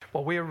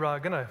Well, we're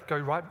going to go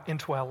right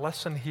into our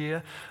lesson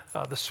here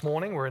this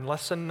morning. We're in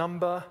lesson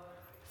number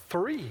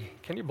 3.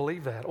 Can you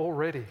believe that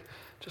already?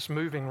 Just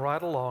moving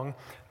right along.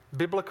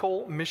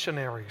 Biblical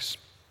missionaries.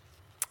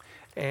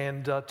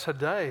 And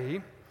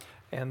today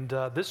and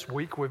this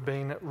week we've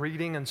been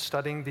reading and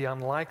studying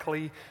about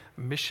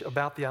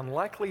the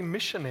unlikely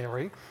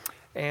missionary.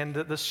 And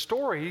the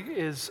story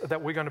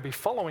that we're going to be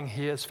following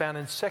here is found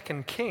in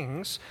 2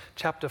 Kings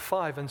chapter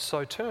 5. And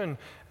so turn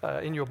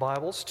in your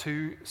Bibles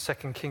to 2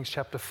 Kings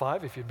chapter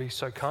 5, if you'd be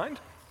so kind.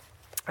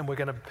 And we're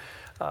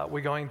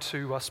going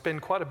to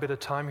spend quite a bit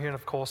of time here. And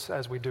of course,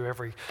 as we do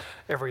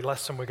every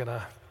lesson, we're going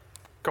to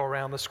go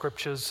around the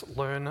scriptures,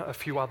 learn a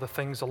few other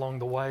things along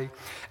the way.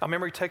 Our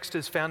memory text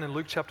is found in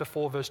Luke chapter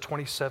 4, verse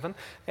 27,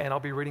 and I'll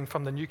be reading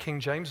from the New King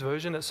James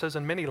Version. It says,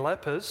 "And many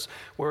lepers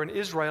were in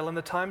Israel in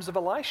the times of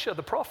Elisha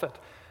the prophet,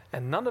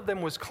 and none of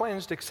them was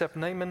cleansed except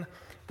Naaman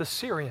the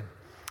Syrian."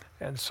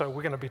 And so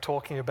we're going to be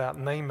talking about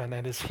Naaman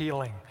and his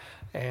healing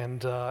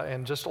and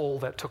just all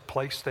that took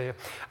place there.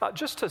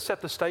 Just to set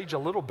the stage a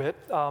little bit,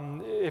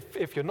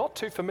 if you're not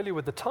too familiar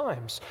with the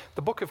times,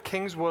 the book of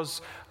Kings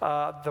was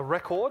the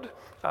record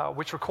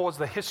which records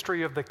the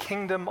history of the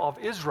kingdom of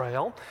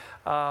Israel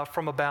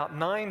from about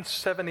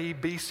 970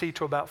 BC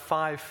to about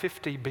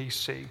 550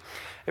 BC.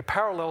 It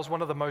parallels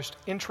one of the most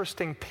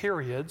interesting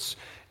periods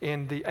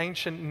in the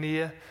ancient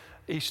Near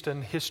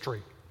Eastern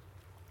history.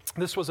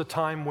 This was a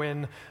time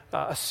when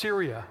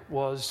Assyria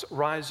was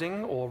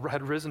rising or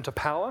had risen to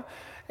power,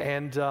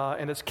 and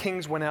its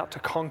kings went out to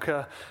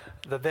conquer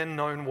the then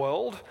known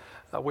world,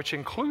 which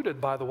included,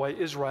 by the way,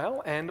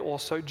 Israel and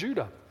also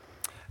Judah.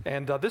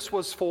 And this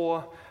was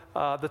for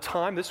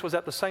this was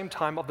at the same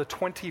time of the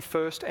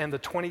 21st and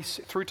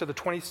through to the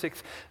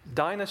 26th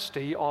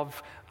dynasty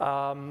of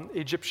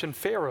Egyptian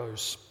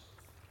pharaohs.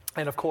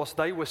 And of course,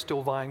 they were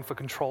still vying for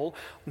control,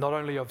 not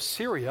only of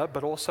Syria,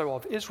 but also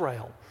of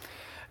Israel.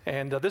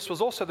 And this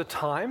was also the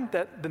time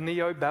that the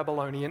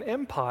Neo-Babylonian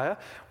Empire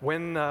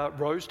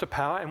rose to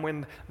power, and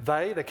when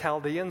the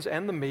Chaldeans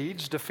and the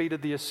Medes,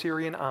 defeated the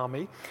Assyrian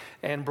army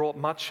and brought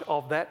much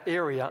of that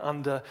area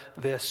under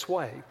their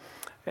sway.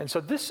 And so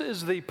this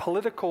is the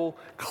political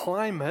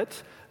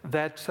climate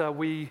that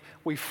we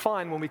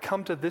find when we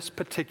come to this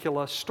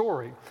particular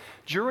story.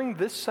 During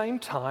this same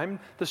time,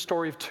 the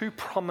story of two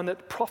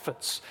prominent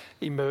prophets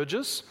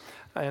emerges,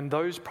 and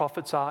those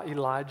prophets are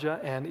Elijah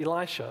and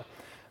Elisha.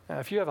 Now,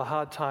 if you have a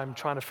hard time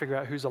trying to figure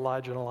out who's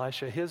Elijah and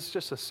Elisha, here's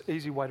just an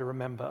easy way to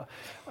remember.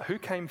 Who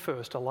came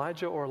first,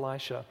 Elijah or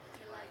Elisha?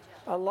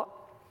 Elijah.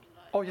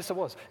 Oh, yes, it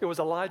was. It was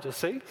Elijah,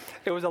 see?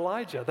 It was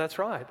Elijah, that's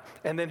right.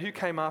 And then who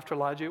came after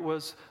Elijah? It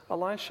was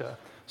Elisha.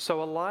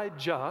 So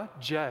Elijah,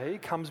 J,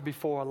 comes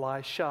before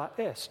Elisha,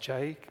 S.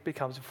 J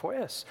becomes before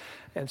S.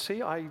 And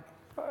see, I'm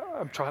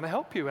trying to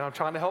help you, and I'm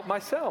trying to help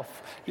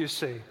myself, you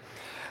see.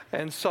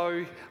 And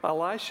so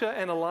Elisha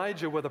and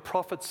Elijah were the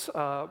prophets,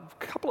 a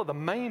couple of the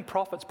main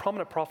prophets,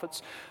 prominent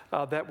prophets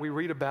that we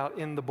read about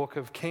in the book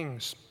of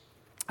Kings.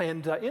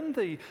 And in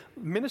the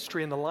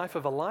ministry and the life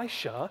of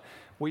Elisha,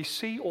 we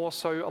see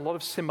also a lot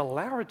of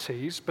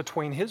similarities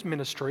between his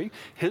ministry,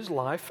 his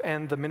life,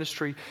 and the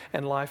ministry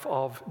and life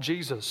of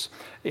Jesus.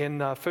 In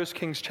 1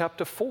 Kings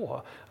chapter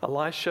 4,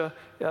 Elisha,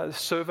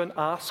 servant,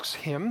 asks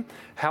him,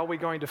 "How are we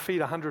going to feed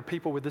 100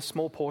 people with this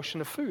small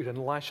portion of food?" And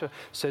Elisha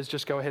says,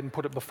 "Just go ahead and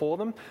put it before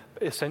them.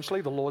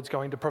 Essentially, the Lord's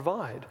going to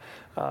provide."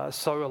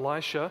 So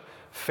Elisha,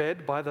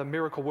 fed by the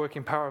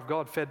miracle-working power of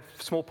God, fed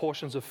small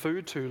portions of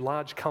food to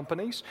large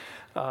companies.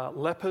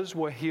 Lepers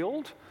were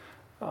healed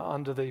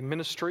under the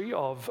ministry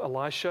of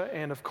Elisha,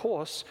 and of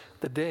course,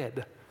 the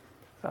dead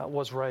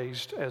was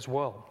raised as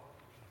well.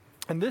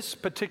 In this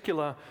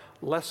particular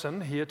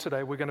lesson here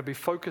today, we're going to be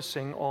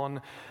focusing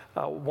on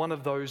one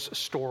of those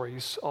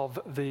stories of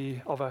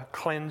a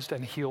cleansed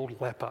and healed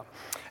leper.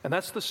 And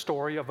that's the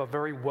story of a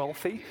very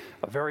wealthy,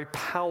 a very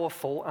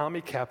powerful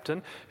army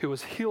captain who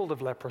was healed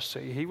of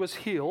leprosy. He was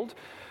healed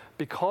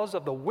because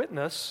of the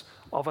witness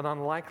of an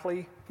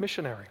unlikely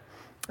missionary.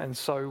 And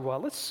so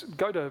let's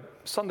go to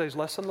Sunday's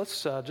lesson.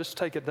 Let's just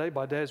take it day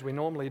by day as we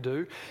normally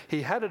do.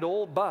 He had it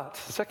all but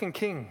 2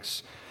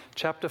 Kings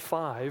chapter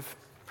 5,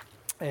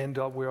 and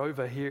we're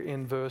over here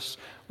in verse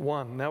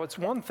 1. Now, it's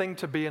one thing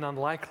to be an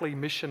unlikely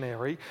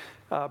missionary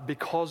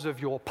because of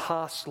your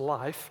past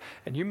life,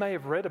 and you may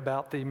have read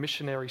about the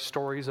missionary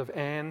stories of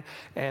Anne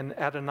and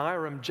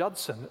Adoniram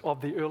Judson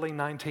of the early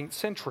 19th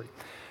century.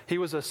 He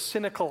was a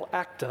cynical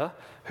actor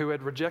who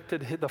had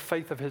rejected the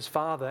faith of his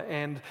father,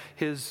 and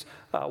his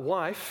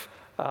wife,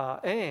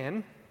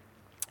 Anne,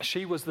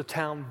 she was the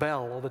town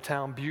belle or the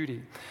town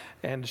beauty,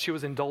 and she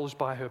was indulged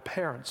by her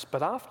parents.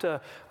 But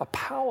after a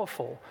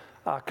powerful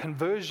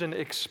conversion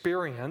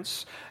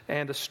experience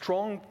and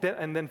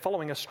then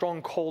following a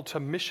strong call to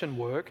mission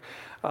work,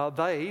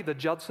 the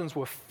Judsons,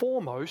 were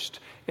foremost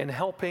in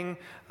helping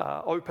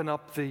open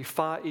up the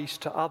Far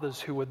East to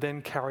others who would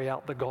then carry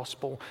out the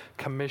gospel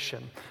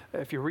commission.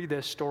 If you read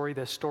their story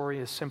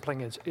is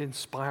simply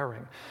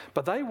inspiring.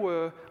 But they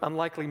were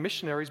unlikely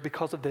missionaries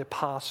because of their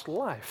past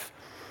life.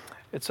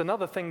 It's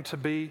another thing to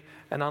be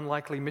an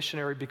unlikely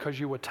missionary because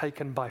you were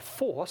taken by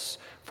force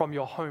from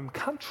your home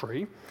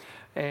country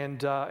and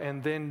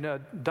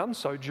then done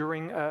so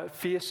during a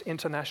fierce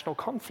international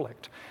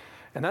conflict.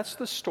 And that's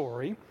the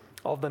story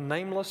of the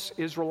nameless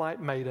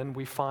Israelite maiden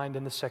we find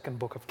in the second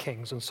book of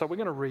Kings. And so we're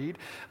going to read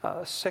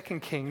 2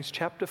 Kings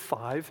chapter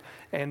 5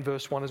 and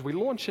verse 1 as we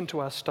launch into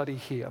our study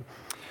here.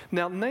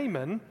 Now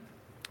Naaman,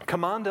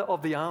 commander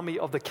of the army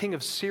of the king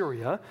of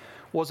Syria,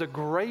 was a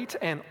great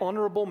and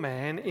honorable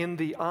man in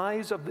the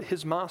eyes of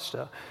his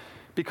master,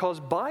 because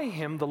by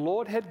him the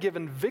Lord had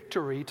given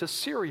victory to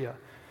Syria.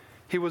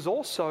 He was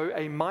also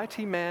a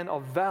mighty man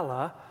of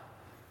valor,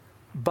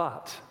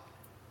 but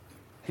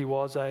he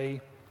was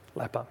a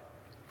leper.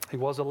 He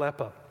was a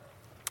leper.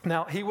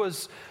 Now, he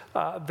was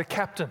the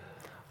captain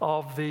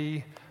of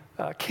the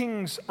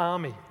king's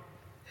army,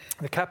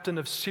 the captain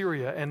of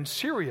Syria. And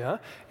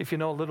Syria, if you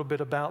know a little bit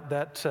about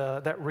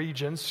that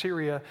region,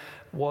 Syria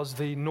was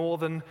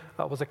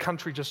was a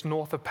country just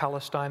north of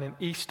Palestine and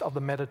east of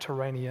the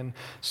Mediterranean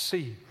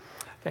Sea.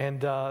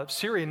 And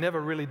Syria never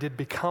really did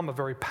become a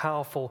very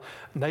powerful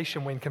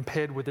nation when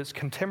compared with its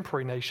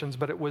contemporary nations,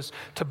 but it was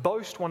to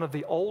boast one of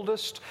the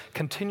oldest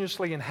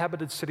continuously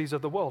inhabited cities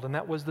of the world, and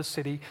that was the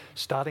city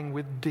starting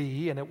with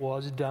D, and it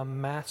was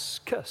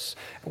Damascus.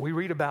 We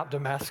read about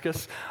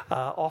Damascus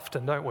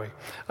often, don't we,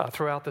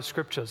 throughout the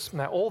scriptures.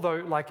 Now, although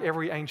like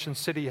every ancient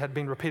city had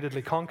been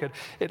repeatedly conquered,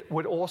 it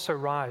would also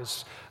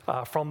rise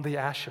from the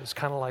ashes,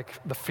 kind of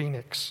like the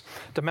phoenix.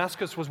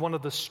 Damascus was one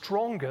of the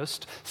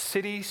strongest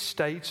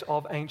city-states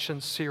of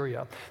ancient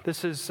Syria.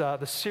 This is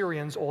the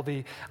Syrians or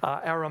the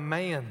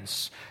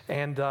Aramaeans,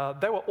 and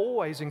they were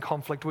always in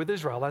conflict with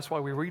Israel. That's why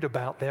we read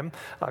about them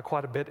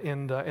quite a bit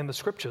in the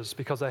scriptures,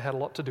 because they had a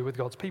lot to do with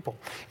God's people.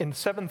 In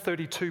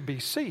 732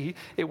 BC,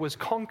 it was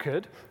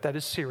conquered, that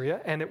is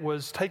Syria, and it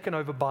was taken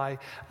over by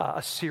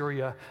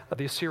Assyria,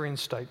 the Assyrian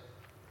state.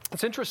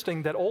 It's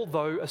interesting that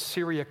although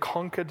Assyria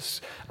conquered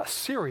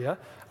Syria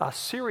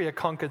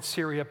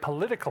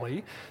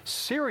politically,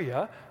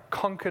 Syria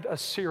conquered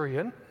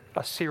Assyria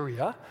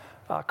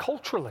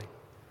culturally.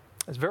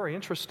 It's very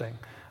interesting.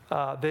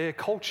 Their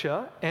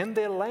culture and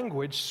their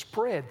language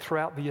spread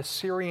throughout the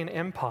Assyrian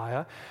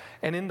Empire,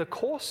 and in the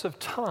course of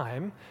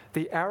time,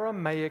 the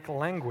Aramaic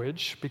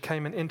language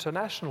became an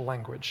international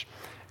language,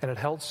 and it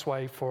held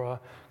sway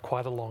for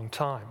quite a long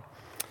time.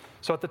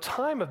 So at the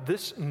time of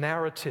this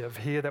narrative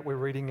here that we're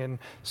reading in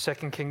 2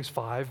 Kings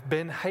 5,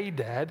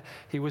 Ben-Hadad,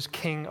 he was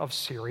king of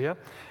Syria,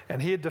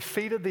 and he had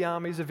defeated the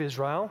armies of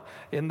Israel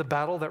in the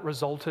battle that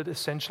resulted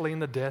essentially in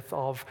the death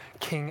of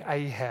King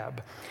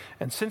Ahab.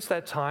 And since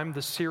that time,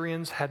 the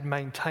Syrians had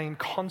maintained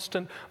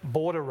constant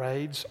border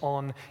raids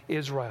on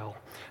Israel.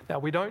 Now,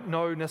 we don't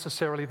know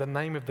necessarily the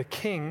name of the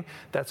king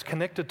that's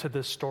connected to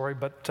this story,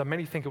 but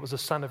many think it was a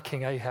son of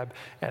King Ahab,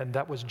 and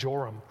that was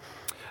Joram.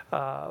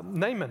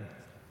 Naaman.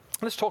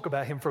 Let's talk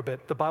about him for a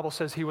bit. The Bible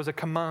says he was a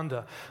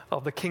commander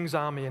of the king's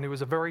army, and he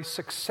was a very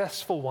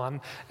successful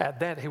one at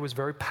that. He was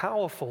very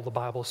powerful, the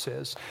Bible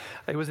says.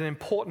 He was an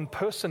important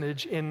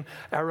personage in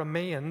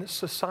Aramean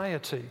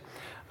society.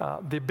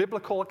 The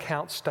biblical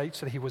account states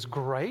that he was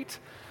great,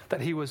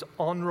 that he was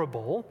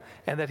honorable,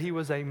 and that he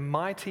was a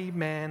mighty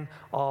man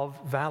of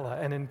valor.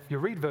 And you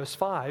read verse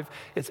 5,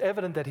 it's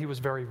evident that he was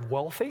very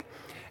wealthy.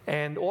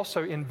 And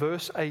also in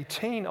verse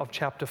 18 of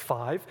chapter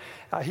 5,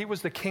 he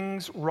was the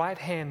king's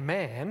right-hand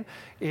man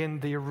in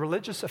the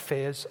religious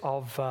affairs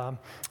of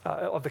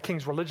the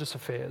king's religious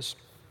affairs.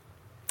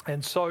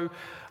 And so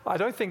I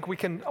don't think we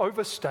can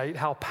overstate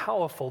how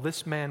powerful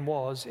this man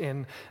was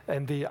in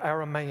the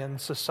Aramaean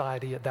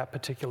society at that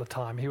particular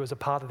time. He was a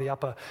part of the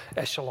upper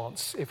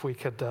echelons, if we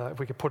could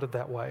put it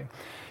that way.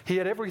 He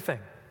had everything.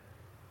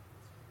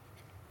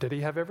 Did he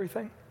have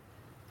everything?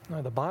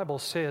 No, the Bible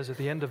says at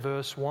the end of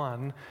verse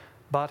 1,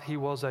 but he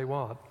was a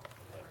what?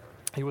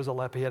 He was a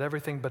leper. He had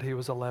everything, but he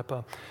was a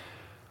leper.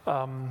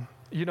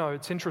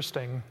 It's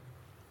interesting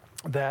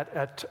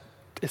that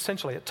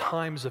essentially at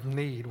times of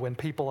need, when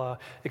people are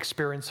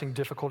experiencing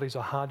difficulties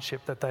or hardship,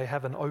 that they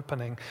have an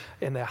opening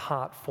in their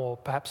heart for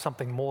perhaps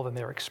something more than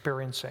they're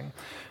experiencing.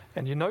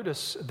 And you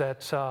notice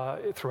that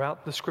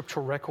throughout the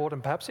scriptural record,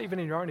 and perhaps even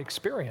in your own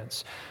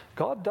experience,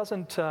 God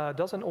doesn't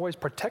always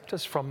protect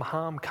us from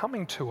harm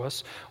coming to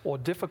us or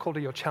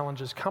difficulty or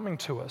challenges coming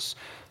to us.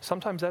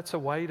 Sometimes that's a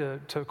way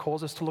to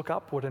cause us to look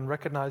upward and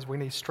recognize we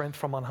need strength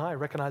from on high,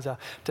 recognize our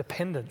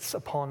dependence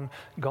upon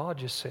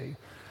God, you see.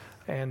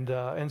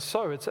 And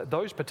so it's at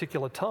those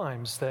particular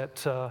times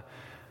that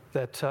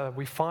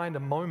we find a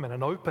moment,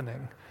 an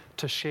opening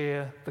to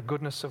share the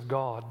goodness of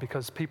God,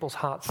 because people's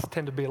hearts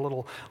tend to be a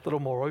little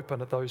more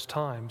open at those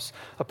times.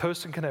 A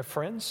person can have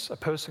friends, a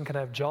person can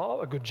have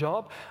a good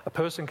job, a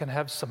person can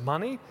have some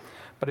money,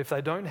 but if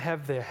they don't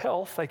have their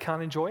health, they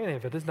can't enjoy any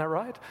of it. Isn't that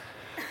right?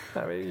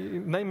 I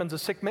mean, Naaman's a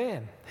sick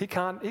man. He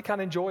can't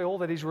enjoy all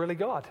that he's really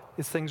got.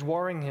 It's things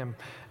worrying him,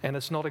 and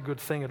it's not a good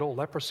thing at all.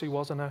 Leprosy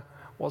wasn't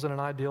an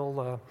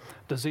ideal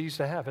disease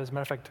to have. As a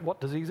matter of fact, what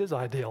disease is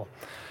ideal?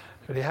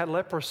 But he had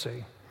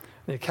leprosy.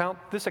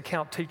 This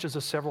account teaches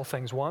us several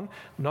things. One,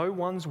 no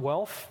one's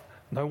wealth,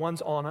 no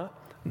one's honor,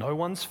 No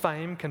one's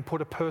fame can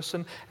put a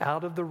person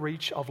out of the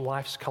reach of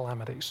life's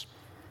calamities.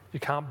 You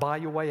can't buy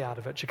your way out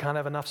of it. You can't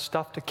have enough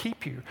stuff to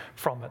keep you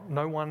from it.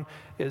 No one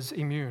is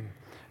immune.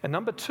 And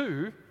number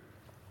two,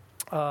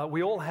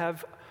 we all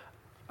have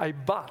a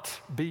but,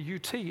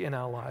 B-U-T, in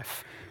our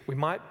life. We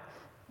might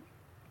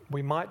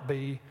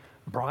be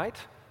bright,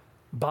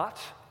 but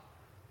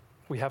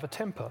we have a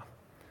temper.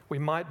 We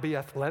might be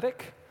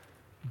athletic,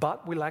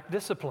 but we lack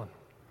discipline.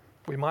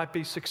 We might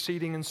be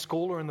succeeding in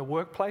school or in the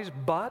workplace,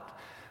 but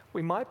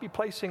we might be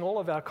placing all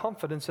of our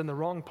confidence in the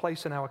wrong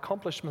place in our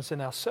accomplishments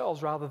in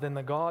ourselves rather than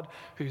the God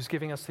who's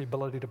giving us the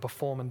ability to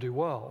perform and do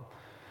well.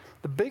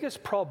 The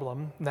biggest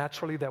problem,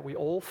 naturally, that we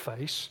all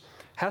face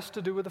has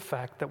to do with the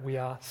fact that we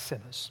are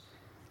sinners.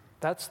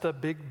 That's the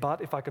big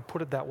but, if I could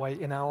put it that way,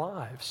 in our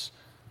lives.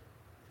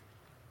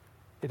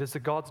 It is the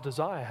God's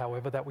desire,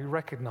 however, that we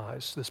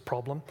recognize this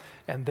problem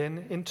and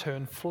then in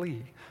turn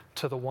flee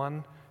to the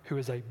one who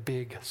is a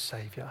big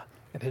Savior,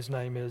 and his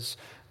name is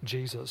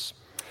Jesus.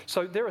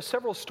 So there are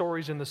several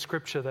stories in the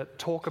scripture that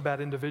talk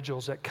about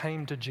individuals that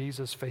came to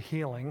Jesus for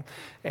healing,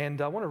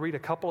 and I want to read a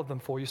couple of them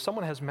for you.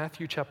 Someone has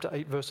Matthew chapter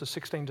 8, verses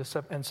 16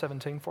 and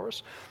 17 for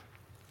us.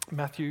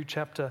 Matthew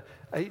chapter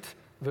 8,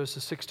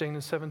 verses 16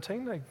 and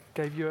 17. They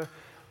gave you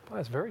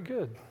that's very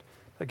good.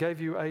 They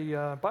gave you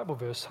a Bible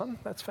verse, huh?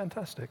 That's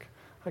fantastic.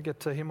 I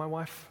get to hear my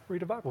wife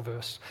read a Bible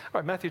verse.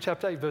 All right, Matthew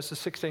chapter 8, verses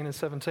 16 and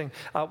 17.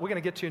 We're going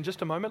to get to you in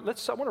just a moment.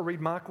 I want to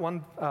read Mark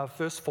 1,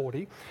 verse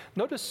 40.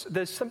 Notice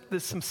there's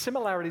some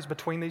similarities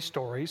between these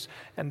stories,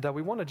 and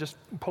we want to just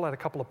pull out a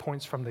couple of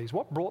points from these.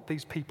 What brought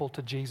these people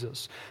to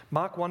Jesus?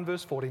 Mark 1,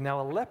 verse 40.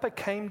 Now a leper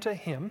came to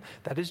him,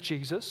 that is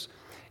Jesus,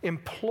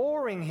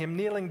 imploring him,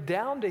 kneeling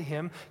down to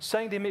him,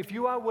 saying to him, if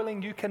you are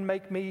willing, you can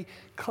make me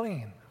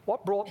clean.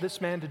 What brought this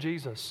man to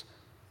Jesus?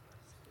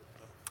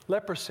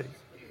 Leprosy,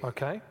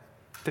 okay?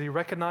 Did he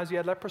recognize he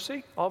had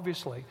leprosy?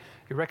 Obviously.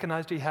 He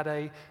recognized he had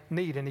a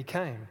need and he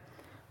came.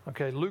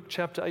 Okay, Luke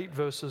chapter 8,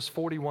 verses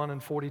 41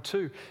 and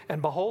 42.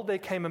 And behold, there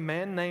came a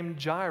man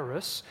named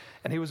Jairus,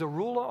 and he was a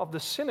ruler of the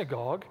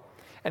synagogue,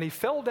 and he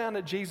fell down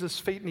at Jesus'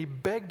 feet and he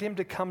begged him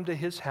to come to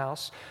his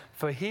house,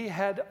 for he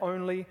had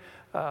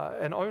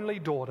an only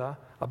daughter,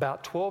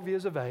 about 12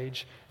 years of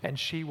age, and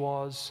she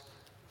was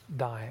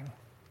dying.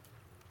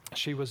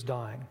 She was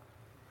dying.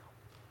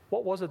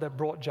 What was it that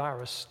brought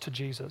Jairus to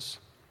Jesus?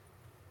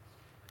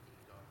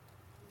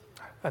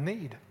 A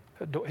need.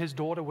 His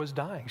daughter was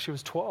dying. She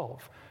was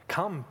 12.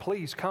 Come,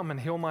 please come and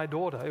heal my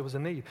daughter. It was a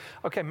need.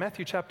 Okay,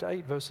 Matthew chapter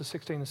 8, verses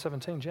 16 and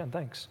 17. Jen,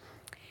 thanks.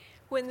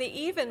 When the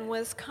even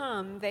was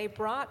come, they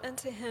brought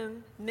unto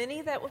him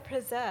many that were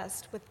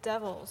possessed with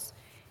devils,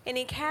 and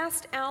he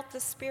cast out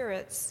the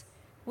spirits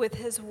with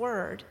his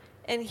word,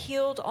 and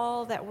healed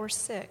all that were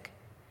sick,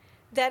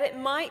 that it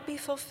might be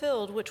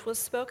fulfilled which was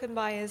spoken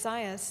by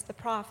Isaiah the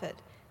prophet,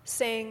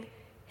 saying,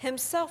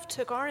 himself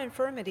took our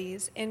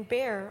infirmities and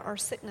bare our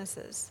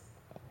sicknesses.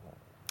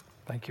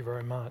 Thank you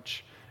very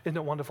much. Isn't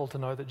it wonderful to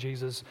know that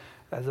Jesus,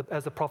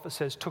 as the prophet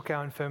says, took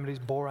our infirmities,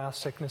 bore our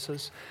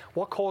sicknesses?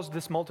 What caused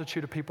this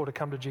multitude of people to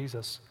come to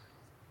Jesus?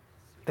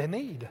 Their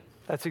need.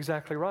 That's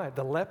exactly right.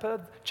 The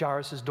leper,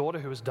 Jairus' daughter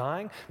who was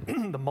dying,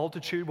 the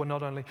multitude were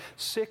not only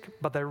sick,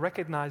 but they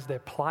recognized their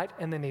plight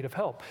and their need of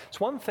help. It's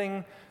one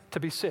thing to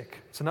be sick.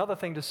 It's another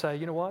thing to say,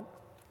 you know what?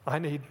 I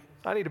need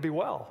to be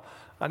well.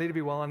 I need to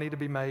be well. I need to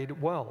be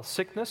made well.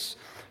 Sickness,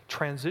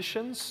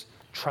 transitions,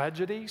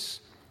 tragedies,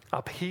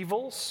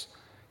 upheavals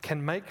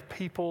can make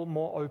people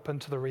more open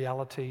to the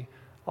reality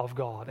of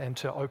God and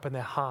to open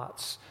their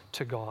hearts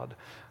to God.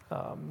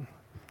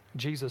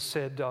 Jesus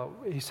said,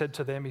 he said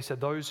to them,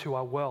 those who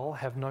are well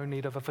have no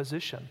need of a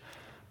physician,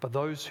 but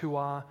those who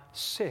are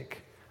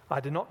sick. I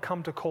did not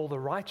come to call the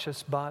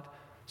righteous, but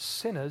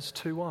sinners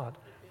to what?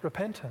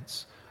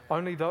 Repentance.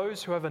 Only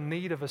those who have a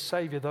need of a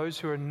Savior, those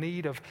who are in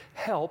need of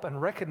help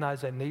and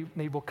recognize their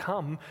need will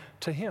come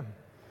to him.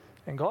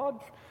 And God,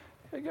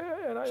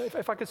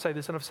 if I could say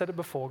this, and I've said it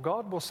before,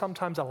 God will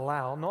sometimes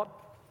allow,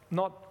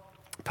 not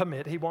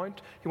permit, he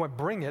won't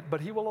bring it, but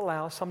he will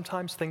allow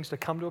sometimes things to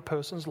come to a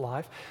person's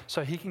life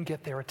so he can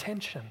get their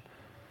attention.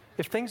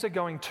 If things are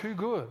going too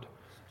good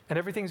and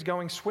everything's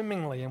going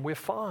swimmingly and we're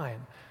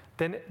fine,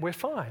 then we're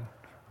fine.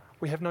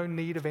 We have no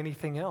need of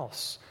anything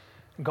else.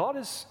 God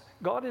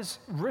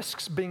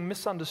risks being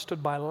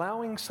misunderstood by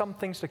allowing some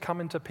things to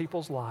come into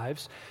people's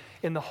lives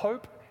in the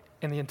hope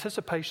and the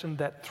anticipation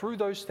that through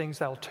those things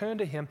they'll turn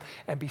to him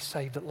and be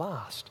saved at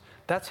last.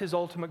 That's his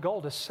ultimate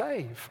goal, to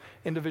save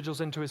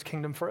individuals into his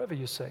kingdom forever,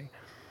 you see.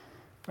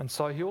 And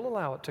so he will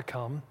allow it to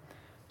come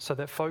so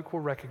that folk will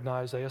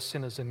recognize they are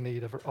sinners in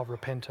need of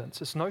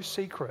repentance. It's no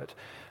secret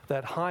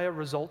that higher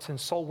results in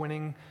soul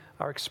winning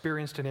are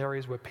experienced in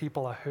areas where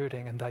people are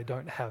hurting and they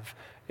don't have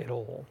it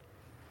all.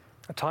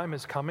 A time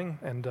is coming,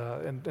 and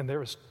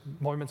there is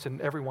moments in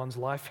everyone's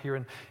life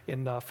here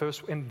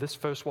in this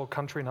first world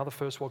country and other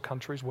first world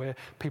countries where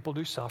people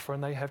do suffer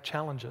and they have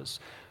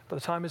challenges. But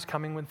the time is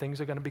coming when things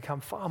are going to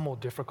become far more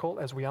difficult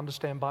as we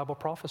understand Bible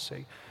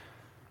prophecy.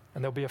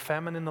 And there'll be a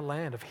famine in the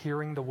land of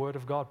hearing the word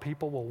of God.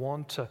 People will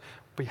want to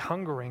be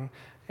hungering,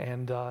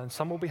 and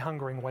some will be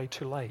hungering way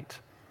too late.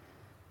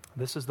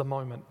 This is the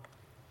moment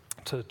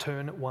to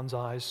turn one's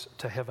eyes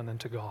to heaven and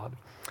to God.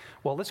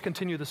 Well, let's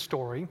continue the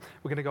story.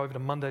 We're going to go over to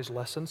Monday's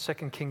lesson, 2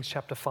 Kings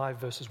chapter 5,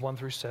 verses 1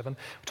 through 7.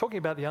 We're talking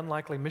about the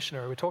unlikely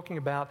missionary. We're talking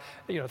about,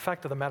 the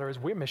fact of the matter is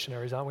we're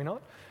missionaries, are we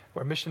not?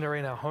 We're a missionary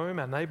in our home,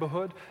 our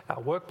neighborhood,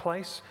 our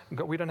workplace.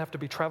 We don't have to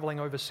be traveling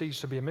overseas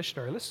to be a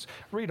missionary. Let's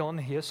read on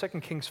here, 2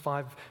 Kings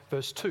 5,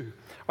 verse 2.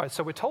 All right,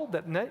 so we're told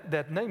that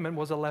Naaman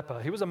was a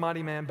leper. He was a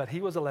mighty man, but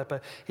he was a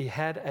leper. He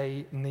had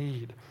a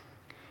need.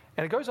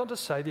 And it goes on to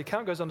say, the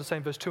account goes on to say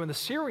in verse 2, and the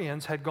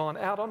Syrians had gone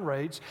out on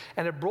raids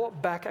and had brought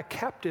back a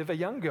captive, a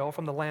young girl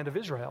from the land of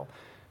Israel.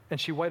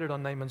 And she waited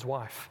on Naaman's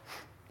wife.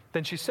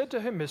 Then she said to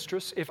her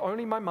mistress, if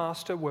only my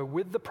master were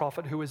with the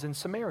prophet who is in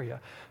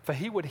Samaria, for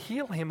he would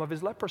heal him of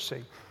his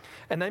leprosy.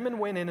 And Naaman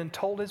went in and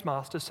told his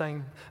master,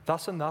 saying,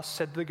 thus and thus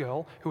said the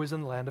girl who is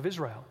in the land of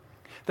Israel.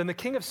 Then the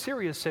king of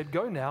Syria said,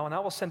 go now, and I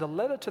will send a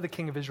letter to the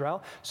king of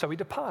Israel. So he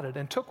departed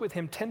and took with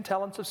him 10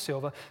 talents of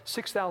silver,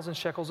 6,000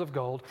 shekels of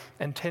gold,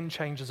 and 10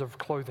 changes of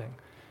clothing.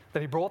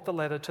 Then he brought the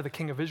letter to the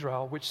king of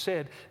Israel, which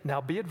said,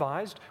 now be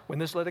advised, when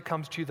this letter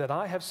comes to you, that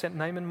I have sent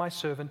Naaman my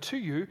servant to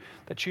you,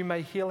 that you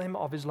may heal him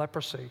of his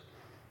leprosy.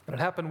 And it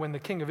happened when the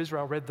king of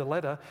Israel read the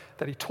letter,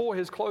 that he tore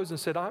his clothes and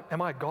said,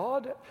 am I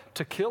God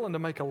to kill and to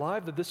make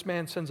alive, that this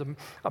man sends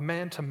a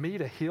man to me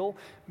to heal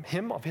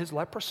him of his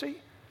leprosy?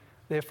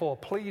 Therefore,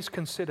 please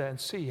consider and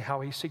see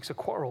how he seeks a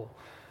quarrel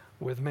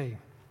with me.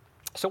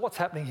 So what's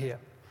happening here?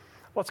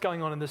 What's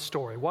going on in this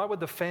story? Why would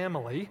the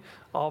family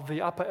of the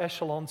upper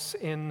echelons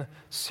in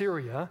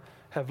Syria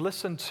have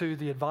listened to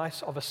the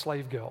advice of a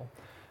slave girl?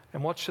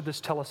 And what should this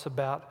tell us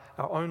about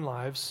our own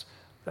lives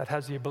that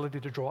has the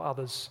ability to draw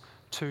others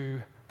to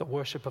the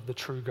worship of the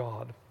true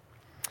God?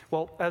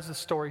 Well, as the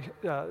story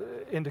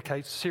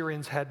indicates,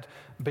 Syrians had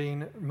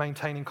been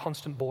maintaining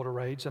constant border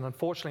raids, and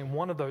unfortunately in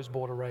one of those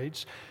border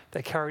raids,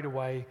 they carried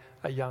away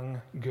a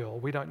young girl.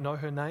 We don't know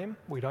her name,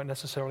 we don't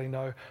necessarily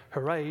know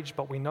her age,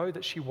 but we know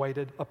that she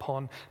waited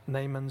upon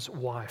Naaman's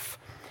wife.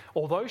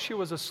 Although she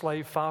was a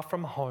slave far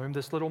from home,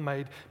 this little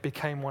maid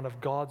became one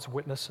of God's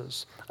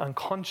witnesses,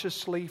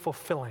 unconsciously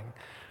fulfilling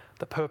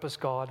the purpose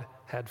God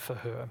had for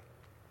her.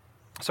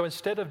 So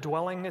instead of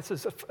dwelling, this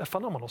is a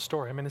phenomenal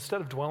story.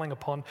 Instead of dwelling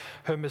upon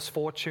her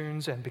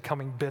misfortunes and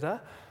becoming bitter,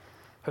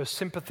 her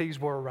sympathies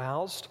were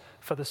aroused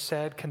for the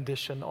sad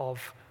condition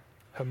of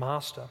her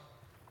master.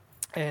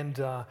 And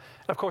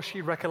of course,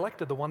 she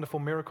recollected the wonderful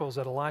miracles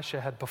that Elisha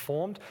had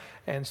performed.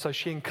 And so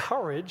she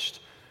encouraged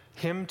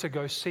him to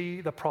go see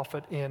the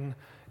prophet in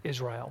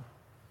Israel.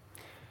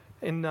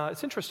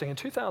 It's interesting, in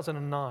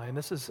 2009,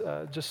 this is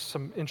just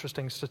some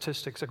interesting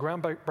statistics, a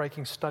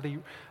groundbreaking study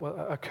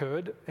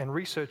occurred, and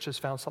researchers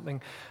found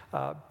something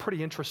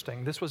pretty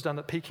interesting. This was done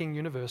at Peking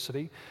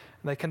University,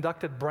 and they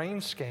conducted brain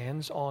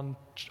scans on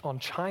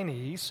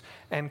Chinese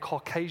and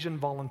Caucasian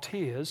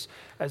volunteers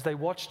as they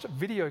watched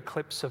video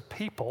clips of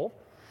people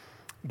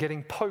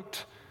getting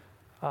poked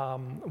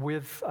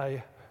with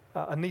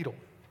a needle.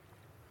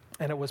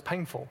 And it was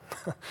painful.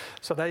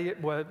 So they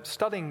were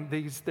studying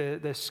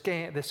they're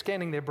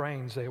scanning their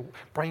brains, their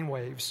brain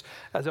waves,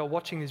 as they were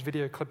watching these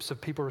video clips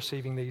of people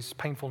receiving these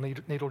painful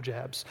needle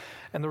jabs.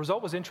 And the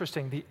result was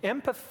interesting. The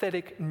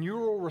empathetic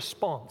neural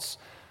response,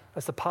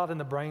 that's the part in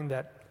the brain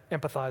that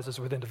empathizes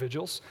with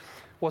individuals,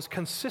 was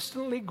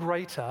consistently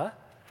greater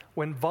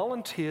when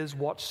volunteers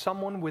watched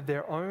someone with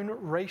their own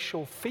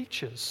racial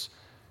features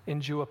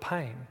endure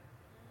pain.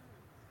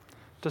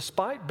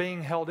 Despite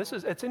being held,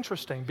 it's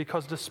interesting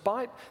because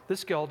despite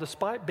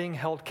being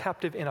held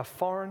captive in a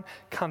foreign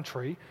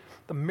country,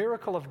 the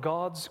miracle of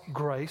God's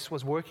grace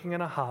was working in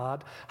a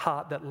heart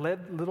that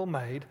led little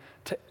maid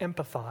to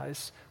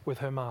empathize with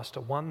her master,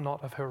 one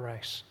not of her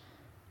race,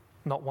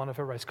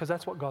 because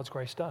that's what God's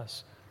grace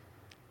does.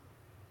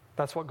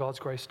 That's what God's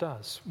grace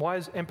does. Why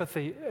is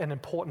empathy an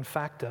important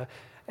factor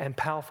and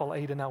powerful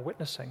aid in our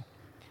witnessing?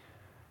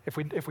 If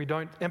we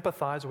don't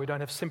empathize or we don't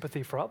have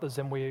sympathy for others,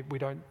 then we're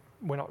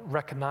not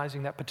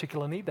recognizing that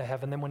particular need they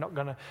have, and then we're not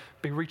going to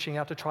be reaching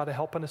out to try to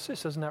help and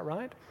assist. Isn't that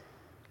right?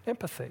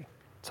 Empathy.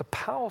 It's a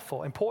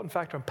powerful, important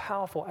factor and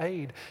powerful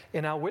aid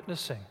in our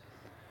witnessing.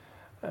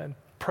 And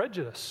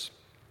prejudice,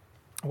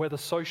 whether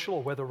social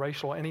or whether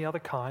racial or any other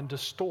kind,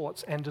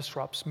 distorts and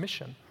disrupts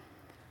mission.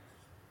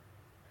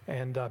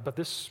 But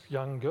this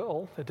young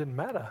girl, it didn't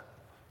matter.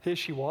 Here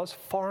she was,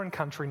 foreign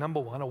country, number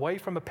one, away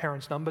from her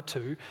parents, number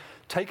two,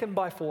 taken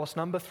by force,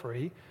 number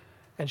three,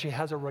 and she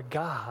has a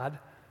regard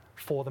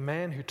for the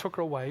man who took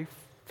her away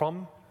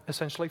from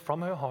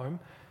her home,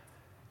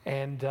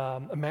 and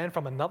a man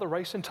from another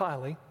race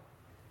entirely,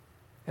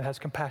 and has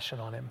compassion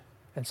on him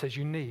and says,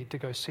 you need to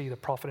go see the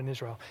prophet in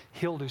Israel.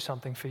 He'll do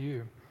something for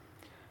you.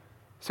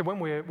 So when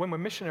we're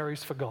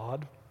missionaries for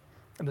God,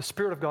 and the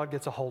Spirit of God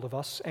gets a hold of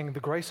us, and the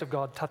grace of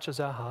God touches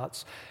our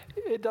hearts,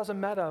 it doesn't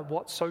matter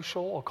what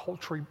social or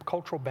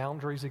cultural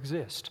boundaries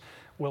exist.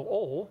 We'll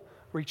all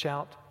reach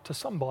out to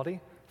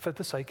somebody for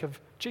the sake of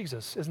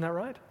Jesus. Isn't that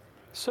right?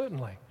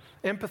 Certainly.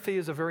 Empathy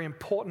is a very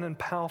important and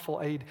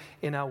powerful aid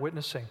in our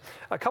witnessing.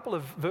 A couple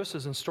of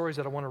verses and stories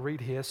that I want to read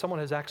here. Someone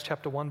has Acts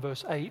chapter 1,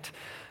 verse 8.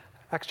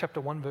 Acts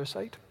chapter 1, verse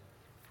 8.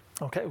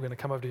 Okay, we're going to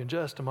come over to you in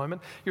just a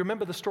moment. You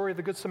remember the story of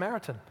the Good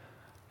Samaritan.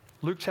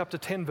 Luke chapter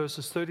 10,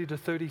 verses 30 to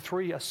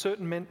 33, a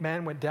certain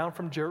man went down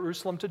from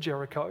Jerusalem to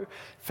Jericho,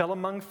 fell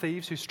among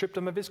thieves who stripped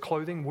him of his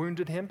clothing,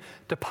 wounded him,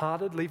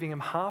 departed, leaving him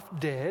half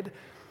dead.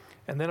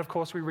 And then, of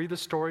course, we read the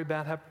story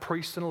about how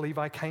priests and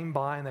Levi came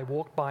by and they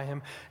walked by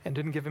him and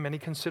didn't give him any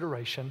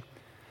consideration.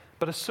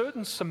 But a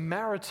certain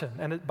Samaritan,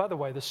 and by the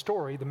way, the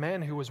story, the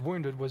man who was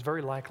wounded was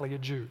very likely a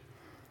Jew.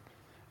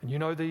 And you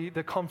know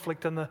the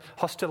conflict and the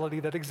hostility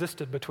that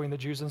existed between the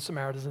Jews and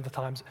Samaritans at the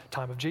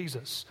time of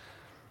Jesus.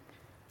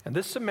 And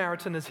this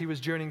Samaritan, as he was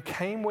journeying,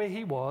 came where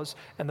he was,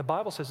 and the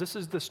Bible says this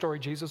is the story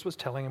Jesus was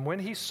telling. And when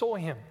he saw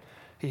him,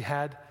 he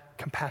had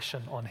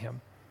compassion on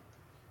him.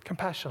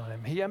 Compassion on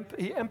him. He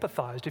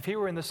empathized. If he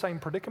were in the same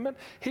predicament,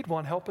 he'd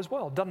want help as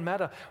well. Doesn't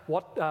matter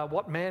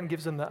what man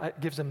gives him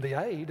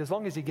the aid, as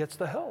long as he gets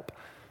the help.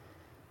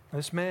 And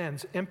this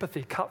man's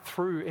empathy cut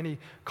through any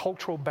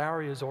cultural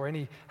barriers or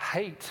any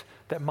hate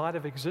that might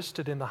have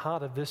existed in the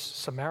heart of this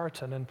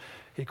Samaritan, and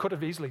he could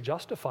have easily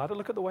justified it.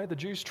 Look at the way the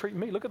Jews treat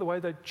me. Look at the way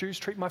the Jews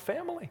treat my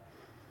family.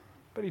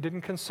 But he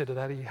didn't consider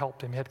that. He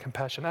helped him. He had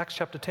compassion. Acts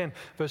chapter 10,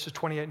 verses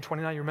 28 and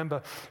 29. You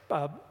remember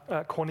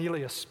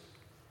Cornelius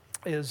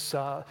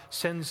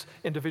sends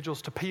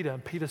individuals to Peter,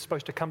 and Peter's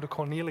supposed to come to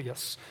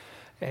Cornelius.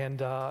 And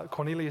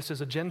Cornelius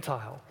is a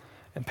Gentile.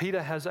 And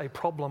Peter has a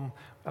problem,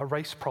 a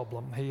race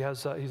problem.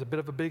 He's a bit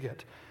of a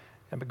bigot.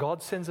 But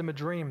God sends him a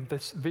dream,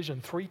 this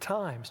vision, 3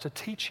 times to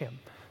teach him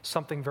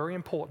something very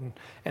important.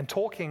 And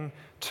talking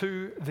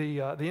to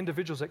the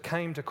individuals that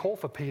came to call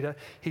for Peter,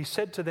 he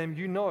said to them,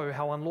 "You know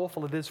how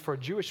unlawful it is for a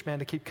Jewish man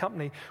to keep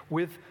company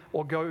with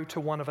or go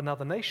to one of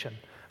another nation.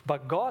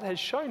 But God has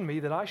shown me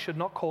that I should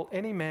not call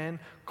any man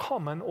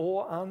common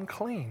or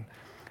unclean.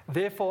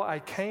 Therefore I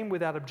came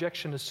without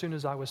objection as soon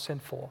as I was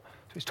sent for."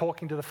 So he's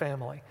talking to the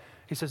family.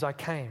 He says, "I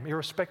came,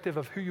 irrespective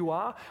of who you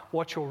are,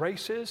 what your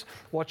race is,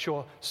 what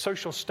your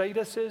social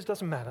status is,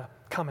 doesn't matter,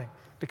 coming,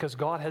 because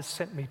God has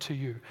sent me to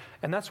you."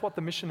 And that's what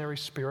the missionary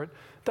spirit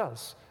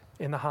does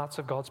in the hearts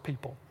of God's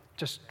people.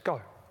 Just go.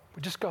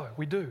 We just go.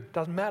 We do.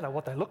 Doesn't matter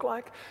what they look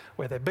like,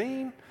 where they've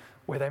been,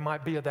 where they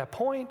might be at that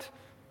point.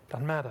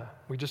 Doesn't matter.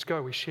 We just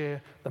go. We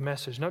share the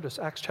message. Notice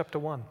Acts chapter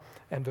 1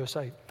 and verse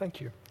 8. Thank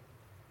you.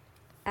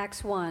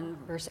 Acts 1,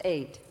 verse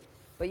 8.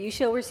 "But you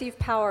shall receive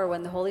power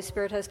when the Holy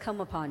Spirit has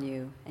come upon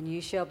you, and you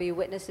shall be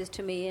witnesses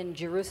to me in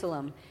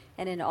Jerusalem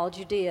and in all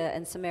Judea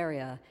and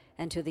Samaria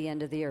and to the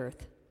end of the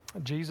earth."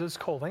 Jesus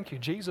called, thank you.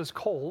 Jesus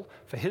called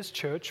for his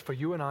church, for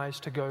you and I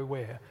to go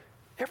where?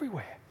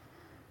 Everywhere.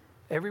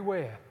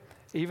 Everywhere.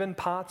 Even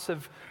parts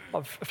of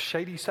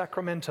shady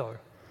Sacramento,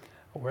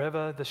 or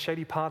wherever the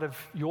shady part of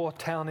your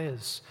town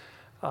is,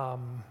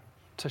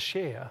 to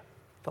share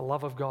the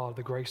love of God,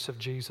 the grace of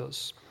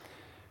Jesus,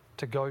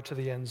 to go to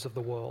the ends of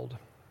the world.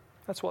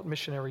 That's what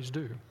missionaries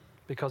do,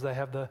 because they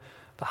have the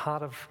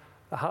heart of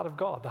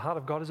God. The heart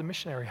of God is a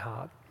missionary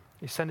heart.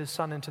 He sent his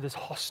son into this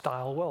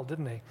hostile world,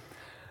 didn't he?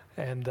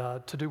 And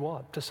to do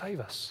what? To save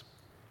us.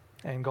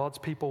 And God's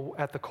people,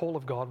 at the call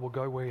of God, will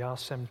go where he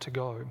asks them to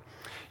go.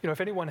 You know,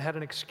 if anyone had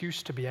an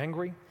excuse to be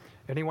angry,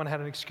 anyone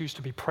had an excuse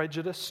to be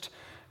prejudiced,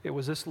 it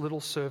was this little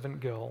servant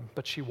girl,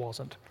 but she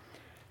wasn't.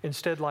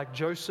 Instead, like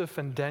Joseph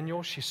and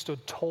Daniel, she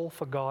stood tall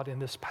for God in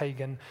this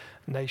pagan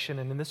nation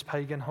and in this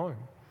pagan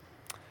home.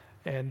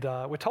 And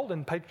we're told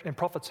in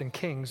Prophets and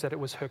Kings that it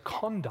was her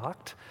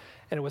conduct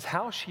and it was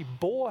how she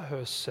bore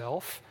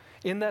herself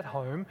in that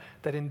home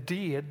that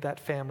endeared that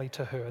family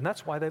to her. And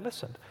that's why they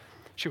listened.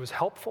 She was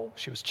helpful,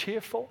 she was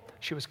cheerful,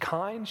 she was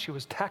kind, she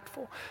was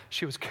tactful,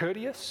 she was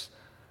courteous.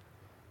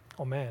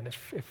 Oh man,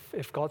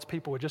 if God's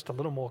people were just a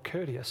little more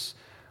courteous,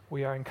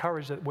 we are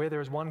encouraged that where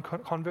there is one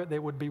convert,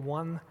 there would be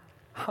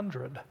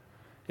 100.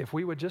 If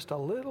we were just a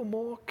little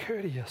more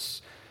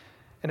courteous.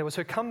 And it was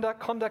her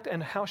conduct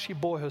and how she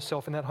bore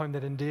herself in that home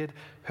that endeared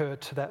her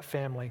to that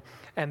family.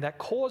 And that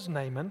caused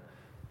Naaman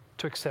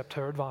to accept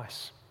her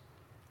advice.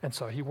 And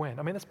so he went.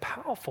 I mean, that's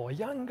powerful. A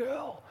young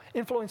girl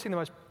influencing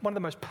one of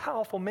the most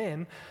powerful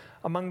men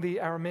among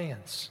the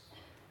Arameans.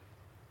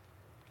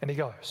 And he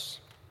goes.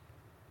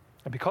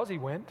 And because he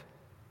went,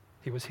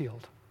 he was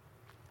healed.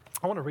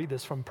 I want to read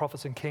this from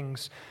Prophets and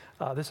Kings.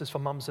 This is for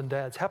mums and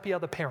dads. "Happy are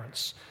the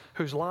parents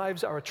whose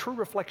lives are a true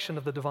reflection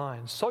of the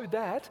divine, so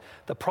that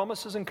the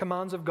promises and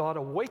commands of God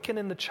awaken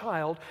in the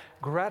child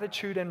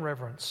gratitude and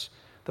reverence.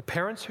 The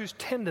parents whose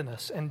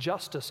tenderness and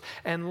justice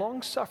and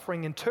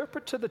long-suffering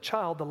interpret to the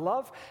child the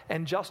love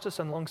and justice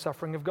and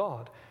long-suffering of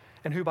God,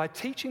 and who by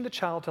teaching the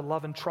child to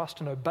love and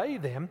trust and obey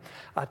them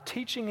are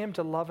teaching him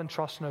to love and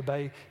trust and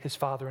obey his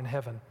Father in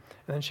heaven."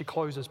 And then she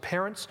closes,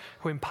 "Parents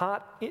who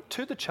impart it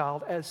to the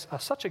child as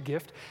such a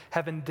gift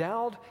have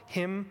endowed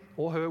him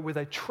or her with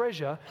a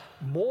treasure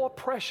more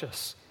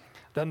precious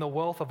than the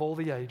wealth of all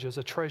the ages,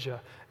 a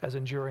treasure as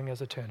enduring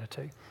as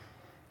eternity."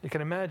 You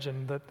can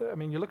imagine that, I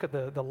mean, you look at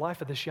the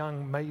life of this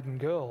young maiden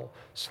girl,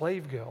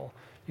 slave girl,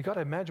 you've got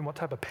to imagine what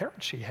type of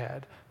parent she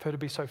had for her to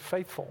be so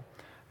faithful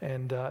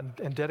and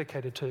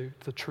dedicated to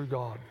the true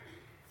God.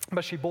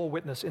 But she bore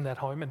witness in that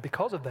home, and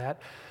because of that,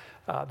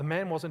 the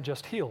man wasn't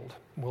just healed.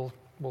 We'll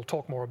we'll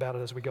talk more about it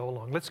as we go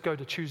along. Let's go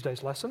to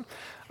Tuesday's lesson,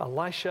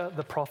 Elisha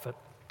the prophet.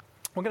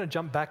 We're going to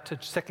jump back to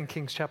 2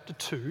 Kings chapter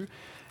 2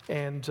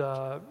 and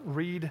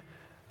read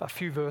a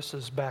few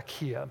verses back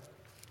here.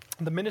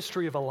 The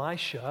ministry of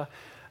Elisha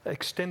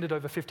extended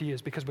over 50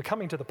 years, because we're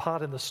coming to the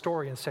part in the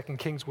story in 2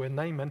 Kings where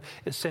Naaman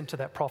is sent to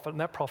that prophet, and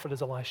that prophet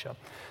is Elisha.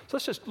 So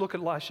let's just look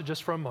at Elisha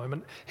just for a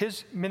moment.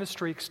 His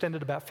ministry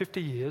extended about 50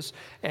 years,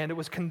 and it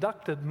was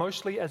conducted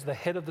mostly as the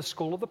head of the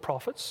school of the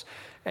prophets.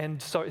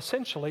 And so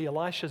essentially,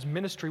 Elisha's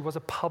ministry was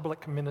a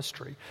public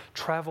ministry,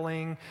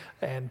 traveling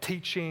and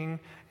teaching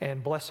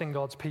and blessing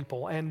God's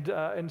people. And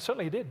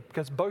certainly he did,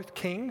 because both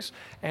kings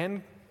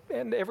and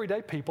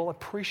everyday people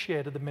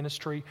appreciated the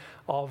ministry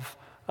of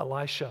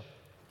Elisha.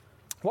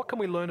 What can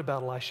we learn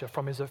about Elisha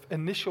from his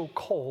initial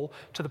call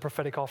to the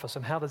prophetic office,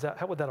 and how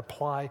would that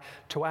apply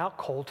to our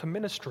call to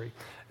ministry,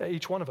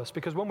 each one of us?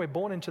 Because when we're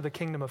born into the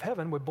kingdom of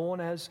heaven, we're born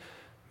as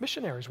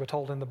missionaries, we're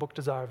told in the book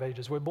Desire of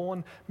Ages. We're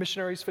born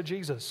missionaries for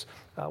Jesus,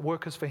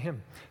 workers for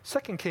him.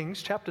 2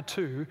 Kings chapter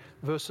 2,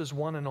 verses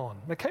 1 and on.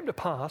 It came to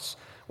pass,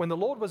 when the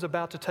Lord was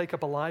about to take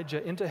up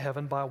Elijah into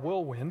heaven by a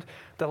whirlwind,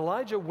 that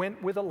Elijah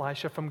went with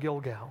Elisha from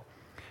Gilgal.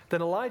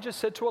 Then Elijah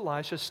said to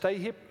Elisha, "Stay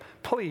here,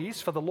 please,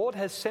 for the Lord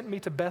has sent me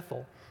to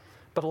Bethel."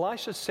 But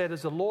Elisha said,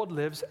 "As the Lord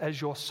lives, as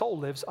your soul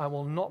lives, I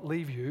will not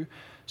leave you."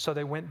 So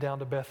they went down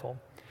to Bethel.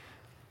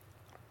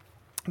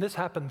 This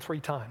happened 3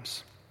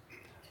 times.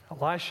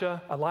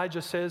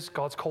 Elijah says,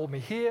 "God's called me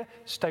here,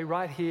 stay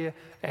right here,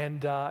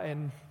 and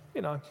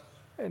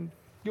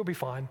you'll be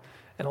fine."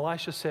 And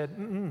Elisha said,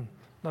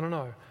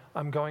 No,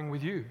 I'm going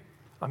with you.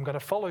 I'm going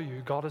to follow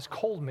you. God has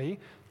called me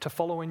to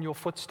follow in your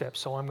footsteps,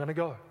 so I'm going to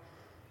go.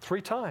 3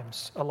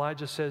 times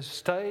Elijah says,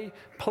 "Stay,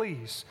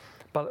 please."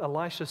 But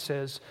Elisha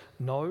says,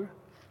 "No,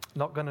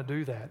 not going to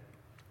do that."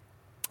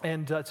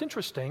 And it's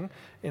interesting,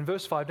 in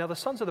verse 5, now the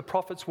sons of the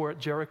prophets were at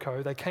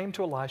Jericho. They came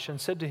to Elisha and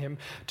said to him,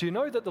 "Do you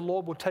know that the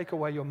Lord will take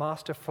away your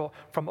master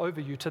from over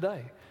you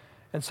today?"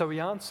 And so he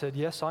answered,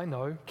 "Yes, I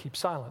know, keep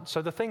silent."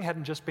 So the thing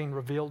hadn't just been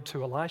revealed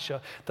to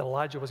Elisha that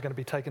Elijah was going to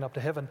be taken up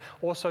to heaven.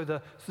 Also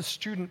the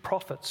student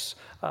prophets,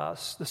 the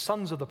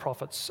sons of the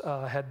prophets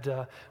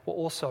were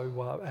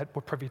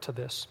privy to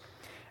this.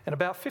 And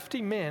about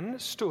 50 men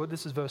stood,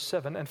 this is verse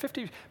 7, and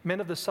 50 men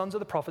of the sons of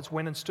the prophets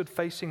went and stood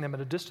facing them at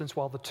a distance,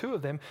 while the 2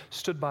 of them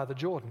stood by the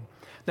Jordan.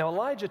 Now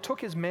Elijah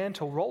took his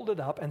mantle, rolled it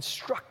up, and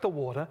struck the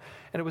water,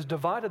 and it was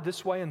divided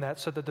this way and that,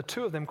 so that the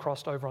 2 of them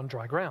crossed over on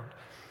dry ground.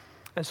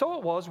 And so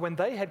it was, when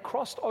they had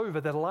crossed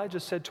over, that Elijah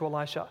said to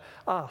Elisha,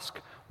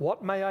 "Ask,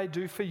 what may I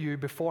do for you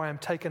before I am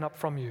taken up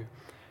from you?"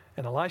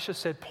 And Elisha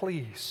said,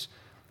 "Please,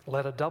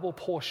 let a double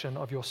portion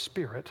of your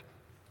spirit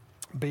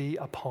be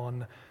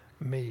upon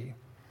me."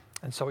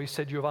 And so he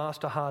said, "You have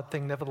asked a hard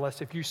thing.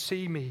 Nevertheless, if you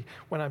see me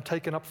when I'm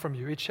taken up from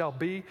you, it shall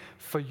be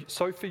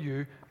so for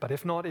you, but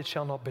if not, it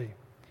shall not be."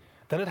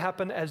 Then it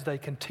happened, as they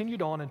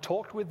continued on and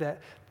talked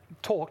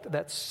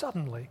that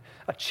suddenly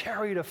a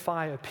chariot of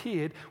fire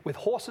appeared with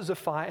horses of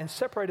fire and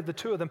separated the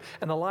 2 of them,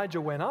 and Elijah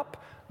went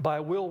up by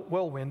a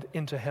whirlwind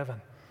into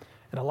heaven.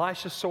 And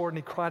Elisha saw it, and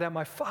he cried out,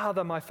 my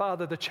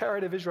father, the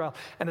chariot of Israel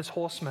and its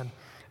horsemen."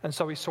 And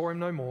so he saw him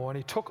no more, and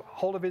he took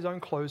hold of his own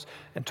clothes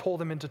and tore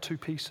them into 2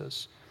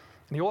 pieces.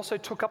 And he also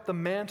took up the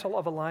mantle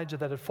of Elijah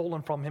that had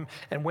fallen from him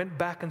and went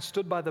back and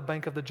stood by the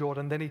bank of the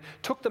Jordan. Then he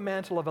took the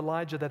mantle of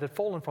Elijah that had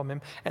fallen from him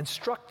and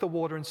struck the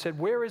water and said,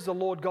 "Where is the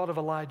Lord God of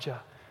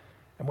Elijah?"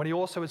 And when he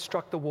also had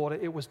struck the water,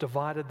 it was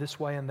divided this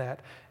way and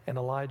that, and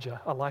Elisha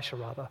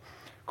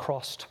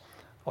crossed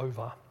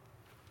over.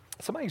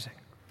 It's amazing.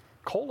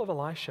 Call of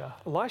Elisha.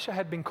 Elisha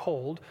had been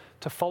called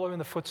to follow in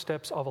the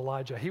footsteps of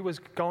Elijah. He was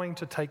going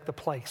to take the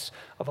place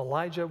of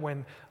Elijah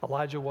when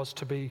Elijah was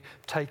to be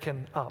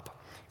taken up.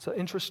 It's an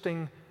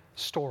interesting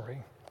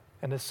story,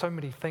 and there's so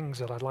many things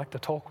that I'd like to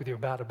talk with you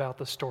about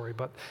this story,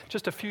 but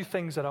just a few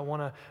things that I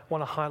want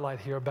to highlight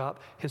here about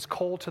his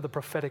call to the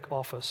prophetic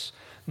office.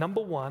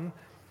 Number 1,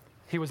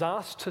 he was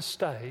asked to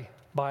stay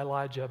by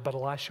Elijah, but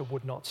Elisha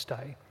would not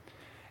stay.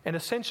 And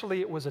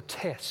essentially it was a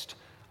test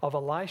of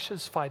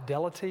Elisha's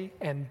fidelity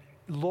and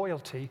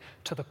loyalty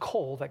to the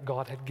call that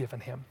God had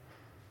given him.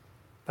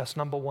 That's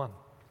number 1.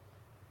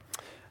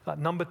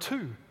 Number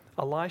 2,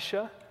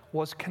 Elisha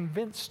was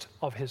convinced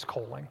of his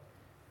calling.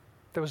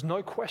 There was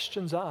no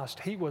questions asked.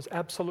 He was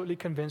absolutely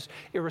convinced,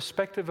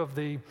 irrespective of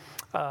the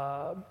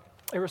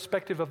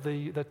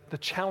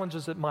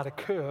challenges that might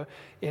occur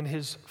in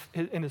his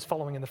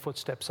following in the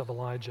footsteps of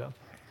Elijah.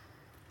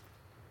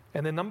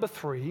 And then number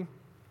 3,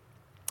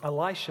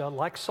 Elisha,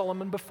 like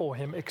Solomon before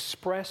him,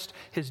 expressed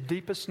his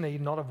deepest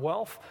need, not of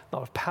wealth,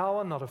 not of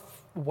power, not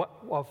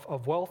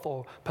of wealth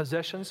or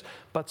possessions,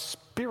 but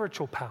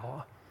spiritual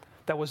power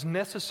that was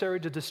necessary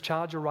to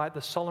discharge aright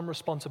the solemn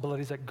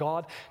responsibilities that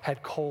God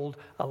had called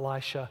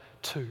Elisha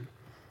to.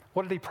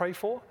 What did he pray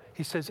for?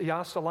 He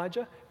asked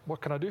Elijah, "What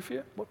can I do for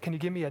you? Can you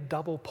give me a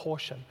double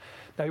portion?"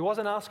 Now, he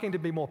wasn't asking to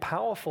be more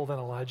powerful than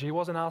Elijah. He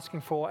wasn't asking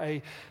for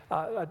a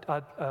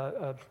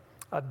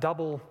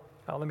double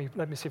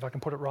let me see if I can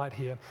put it right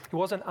here. He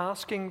wasn't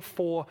asking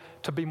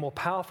to be more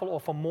powerful or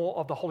for more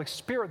of the Holy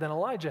Spirit than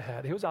Elijah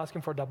had. He was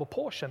asking for a double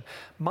portion,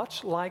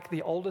 much like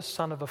the oldest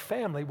son of a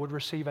family would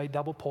receive a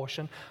double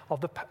portion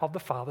of the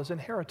father's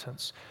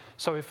inheritance.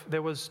 So if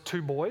there was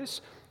 2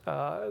 boys,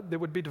 they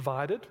would be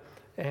divided,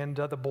 and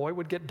the boy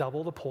would get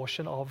double the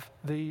portion of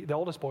the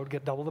oldest boy would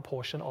get double the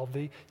portion of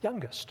the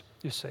youngest,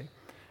 you see.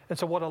 And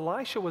so what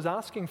Elisha was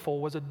asking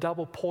for was a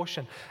double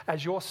portion.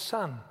 As your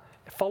son,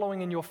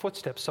 following in your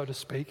footsteps, so to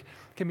speak,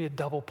 give me a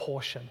double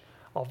portion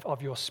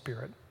of your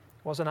Spirit.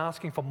 He wasn't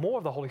asking for more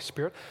of the Holy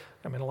Spirit.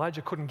 I mean,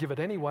 Elijah couldn't give it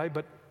anyway,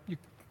 but you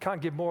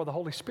can't give more of the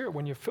Holy Spirit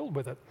when you're filled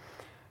with it.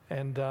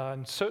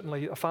 And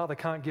certainly a father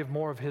can't give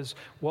more of his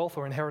wealth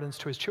or inheritance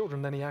to his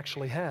children than he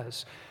actually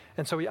has.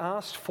 And so he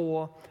asked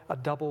for a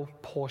double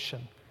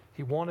portion.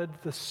 He wanted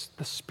the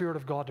Spirit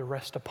of God to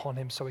rest upon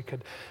him so he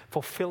could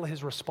fulfill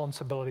his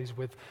responsibilities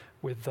with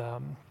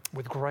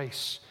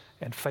grace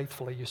and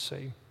faithfully, you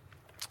see.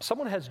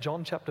 Someone has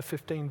John chapter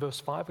 15, verse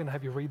 5. I'm going to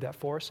have you read that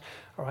for us.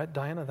 All right,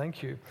 Diana,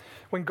 thank you.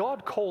 When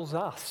God calls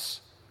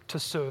us to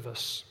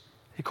service,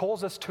 he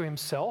calls us to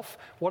himself.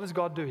 What does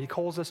God do? He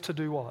calls us to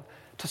do what?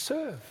 To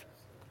serve.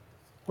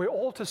 We're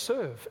all to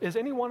serve. Is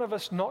any one of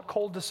us not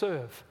called to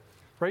serve?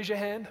 Raise your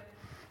hand.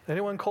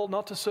 Anyone called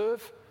not to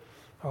serve?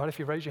 All right, if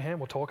you raise your hand,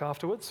 we'll talk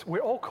afterwards. We're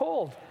all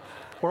called.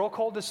 We're all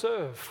called to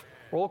serve.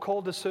 We're all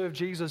called to serve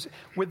Jesus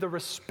with the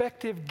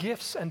respective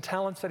gifts and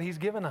talents that he's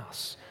given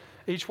us.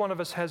 Each one of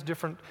us has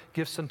different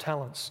gifts and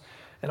talents.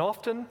 And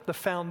often the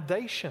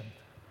foundation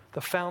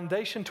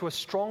to a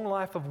strong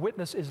life of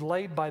witness is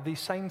laid by these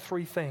same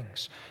 3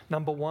 things.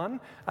 Number 1,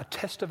 a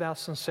test of our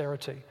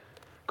sincerity.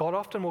 God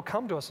often will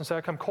come to us and say,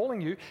 okay, I'm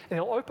calling you, and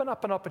he'll open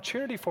up an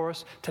opportunity for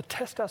us to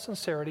test our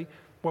sincerity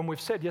when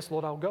we've said, yes,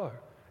 Lord, I'll go.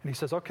 And he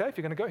says, okay, if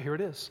you're going to go, here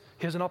it is.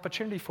 Here's an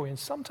opportunity for you. And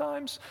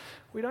sometimes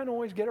we don't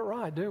always get it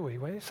right, do we?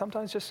 We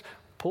sometimes just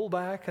pull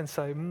back and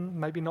say,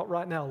 maybe not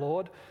right now,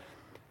 Lord.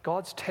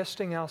 God's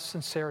testing our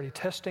sincerity,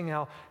 testing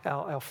our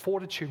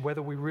fortitude,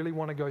 whether we really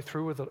want to go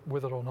through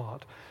with it or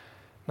not.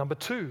 Number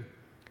 2,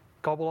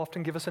 God will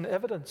often give us an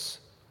evidence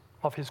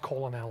of his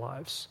call in our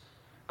lives.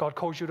 God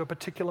calls you to a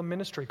particular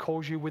ministry,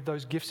 calls you with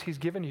those gifts he's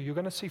given you. You're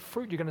going to see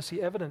fruit. You're going to see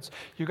evidence.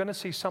 You're going to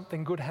see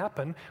something good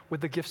happen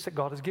with the gifts that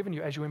God has given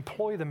you as you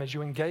employ them, as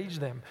you engage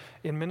them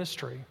in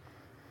ministry.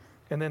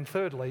 And then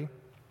thirdly,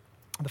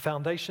 the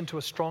foundation to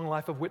a strong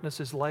life of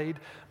witness is laid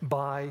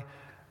by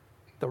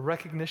the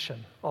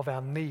recognition of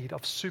our need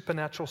of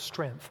supernatural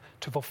strength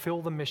to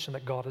fulfill the mission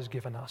that God has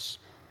given us.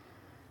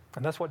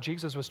 And that's what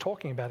Jesus was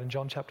talking about in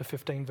John chapter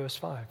 15, verse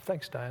 5.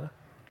 Thanks, Diana.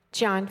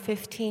 John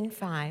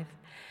 15:5.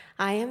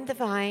 I am the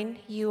vine,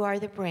 you are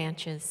the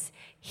branches.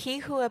 He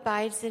who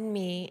abides in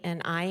me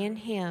and I in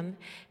him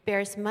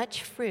bears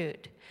much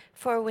fruit,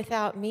 for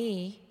without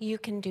me you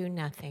can do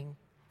nothing.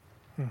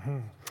 Mm-hmm.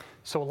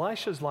 So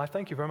Elisha's life,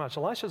 thank you very much.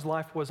 Elisha's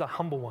life was a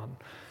humble one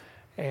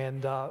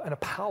and a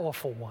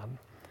powerful one.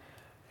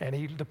 And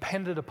he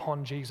depended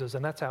upon Jesus,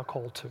 and that's our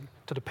call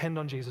to depend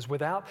on Jesus.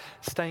 Without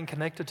staying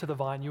connected to the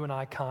vine, you and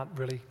I can't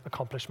really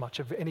accomplish much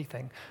of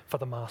anything for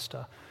the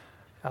Master.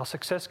 Our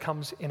success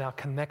comes in our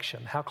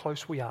connection, how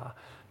close we are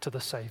to the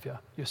Savior,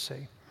 you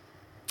see.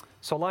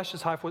 So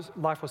Elisha's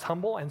life was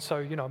humble, and so,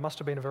 it must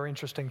have been a very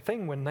interesting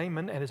thing when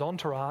Naaman and his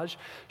entourage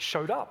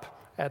showed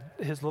up at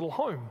his little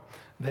home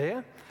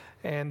there.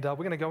 And we're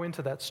going to go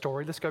into that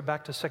story. Let's go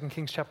back to 2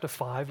 Kings chapter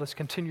 5. Let's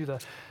continue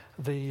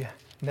the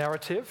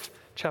narrative.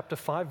 Chapter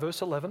 5,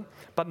 verse 11.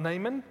 But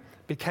Naaman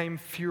became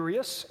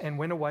furious and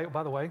went away.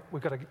 By the way,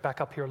 we've got to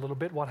back up here a little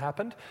bit. What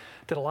happened?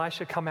 Did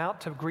Elisha come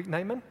out to greet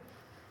Naaman?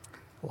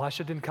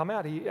 Elisha didn't come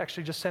out. He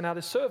actually just sent out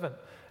his servant.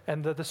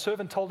 And the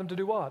servant told him to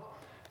do what?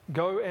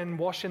 Go and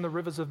wash in the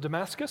rivers of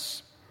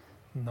Damascus?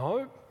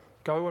 No.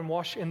 Go and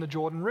wash in the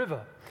Jordan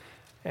River.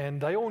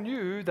 And they all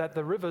knew that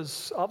the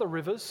other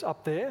rivers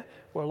up there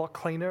were a lot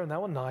cleaner and they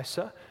were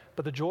nicer,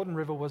 but the Jordan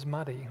River was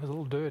muddy. It was a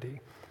little dirty.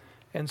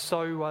 And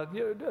so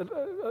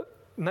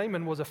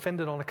Naaman was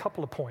offended on a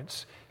couple of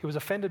points. He was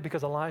offended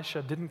because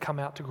Elisha didn't come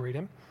out to greet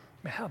him.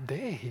 I mean, how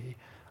dare he?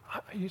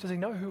 Does he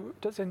know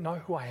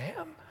who I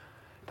am?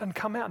 Doesn't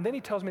come out. And then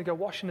he tells me to go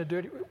wash in the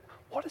dirty.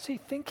 What does he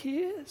think he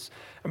is?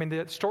 I mean,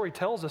 the story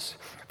tells us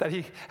that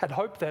he had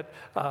hoped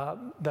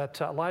that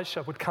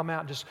Elisha would come out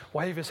and just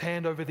wave his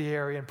hand over the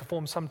area and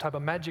perform some type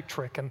of magic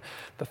trick, and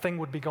the thing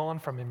would be gone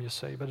from him, you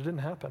see. But it didn't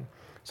happen.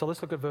 So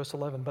let's look at verse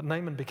 11. But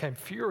Naaman became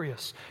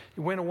furious.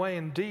 He went away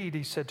indeed,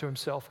 he said to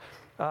himself.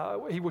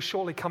 He will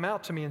surely come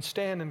out to me and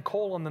stand and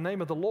call on the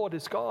name of the Lord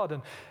his God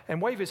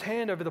and wave his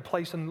hand over the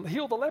place and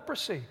heal the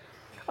leprosy.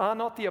 Are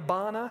not the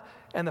Abana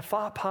and the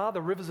Pharpar,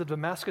 the rivers of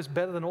Damascus,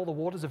 better than all the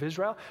waters of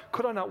Israel?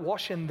 Could I not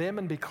wash in them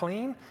and be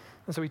clean?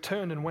 And so he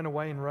turned and went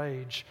away in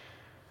rage.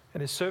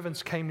 And his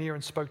servants came near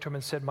and spoke to him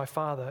and said, My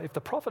father, if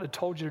the prophet had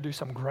told you to do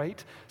something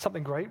great,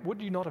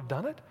 would you not have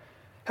done it?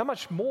 How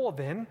much more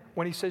then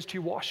when he says to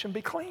you, wash and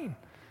be clean?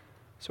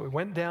 So he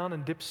went down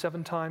and dipped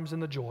 7 times in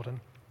the Jordan,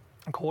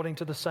 according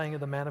to the saying of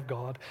the man of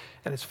God,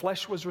 and his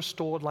flesh was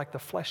restored like the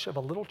flesh of a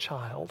little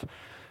child,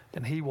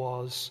 and he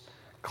was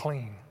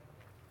clean.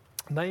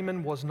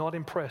 Naaman was not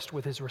impressed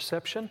with his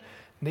reception,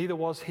 neither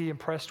was he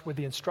impressed with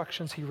the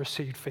instructions he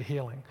received for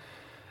healing.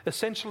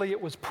 Essentially,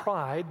 it was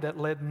pride that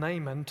led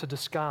Naaman to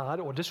discard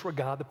or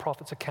disregard the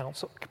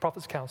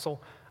prophet's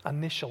counsel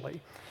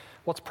initially.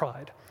 What's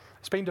pride?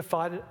 It's been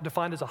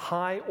defined as a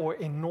high or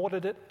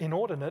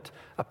inordinate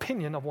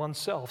opinion of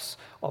oneself,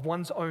 of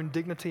one's own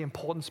dignity,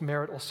 importance,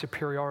 merit, or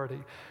superiority,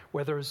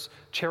 whether it's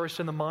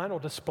cherished in the mind or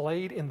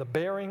displayed in the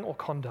bearing or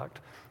conduct.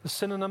 The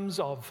synonyms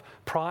of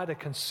pride are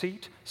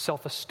conceit,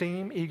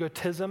 self-esteem,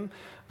 egotism,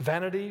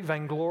 vanity,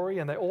 vainglory,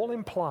 and they all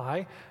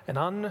imply an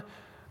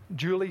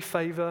unduly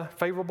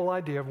favorable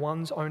idea of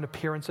one's own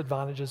appearance,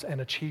 advantages,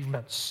 and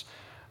achievements,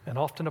 and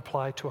often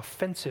apply to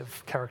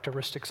offensive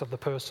characteristics of the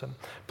person.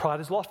 Pride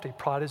is lofty.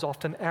 Pride is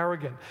often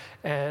arrogant,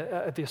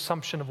 at the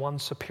assumption of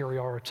one's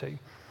superiority.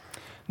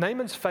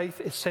 Naaman's faith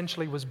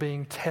essentially was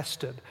being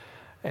tested,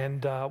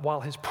 and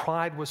while his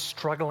pride was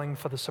struggling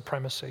for the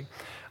supremacy.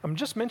 I'm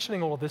just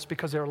mentioning all of this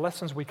because there are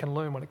lessons we can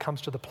learn when it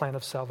comes to the plan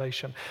of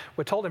salvation.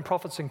 We're told in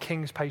Prophets and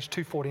Kings, page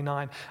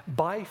 249,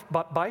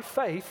 but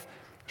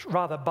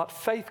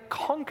faith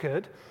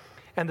conquered,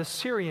 and the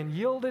Syrian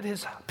yielded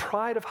his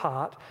pride of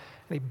heart,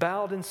 and he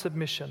bowed in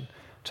submission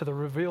to the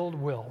revealed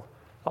will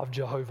of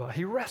Jehovah.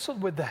 He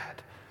wrestled with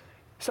that.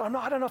 He said,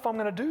 I don't know if I'm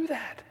going to do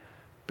that.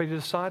 But he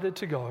decided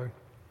to go.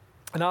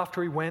 And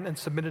after he went and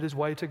submitted his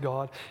way to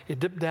God, he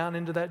dipped down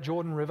into that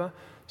Jordan River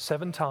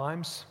 7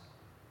 times.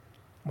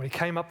 When he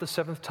came up the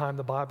 7th time,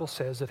 the Bible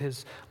says that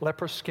his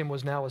leprous skin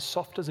was now as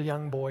soft as a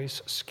young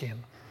boy's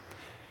skin.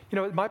 You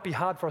know, it might be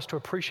hard for us to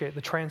appreciate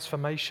the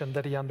transformation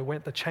that he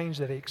underwent, the change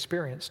that he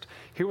experienced.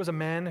 Here was a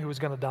man who was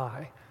going to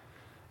die,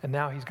 and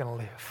now he's going to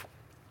live.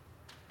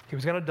 He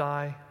was going to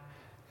die,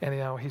 and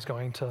now he's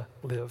going to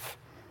live.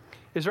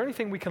 Is there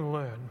anything we can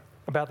learn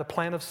about the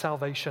plan of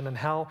salvation and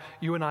how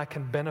you and I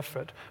can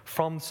benefit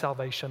from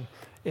salvation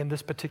in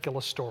this particular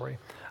story?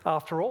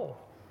 After all,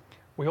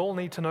 we all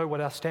need to know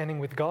what our standing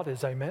with God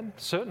is, amen?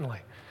 Certainly.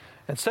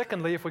 And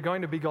secondly, if we're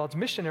going to be God's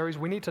missionaries,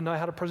 we need to know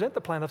how to present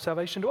the plan of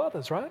salvation to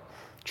others, right?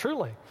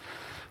 Truly.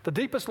 The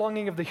deepest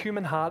longing of the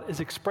human heart is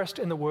expressed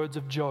in the words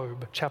of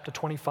Job, chapter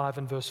 25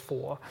 and verse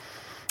 4.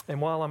 And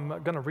while I'm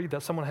going to read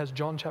that, someone has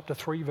John chapter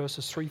 3,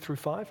 verses 3 through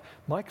 5.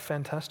 Mike,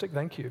 fantastic,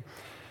 thank you.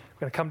 I'm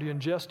going to come to you in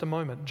just a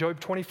moment. Job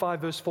 25,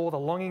 verse 4, the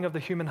longing of the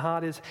human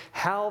heart is,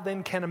 how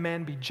then can a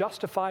man be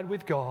justified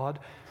with God,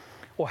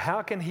 or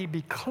how can he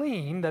be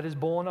clean that is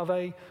born of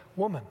a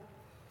woman?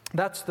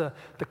 That's the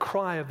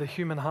cry of the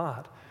human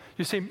heart.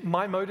 You see,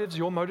 my motives,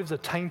 your motives are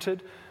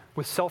tainted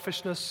with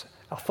selfishness.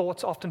 Our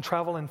thoughts often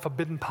travel in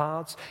forbidden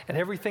paths, and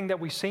everything that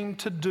we seem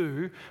to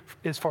do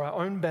is for our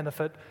own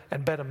benefit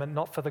and betterment,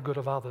 not for the good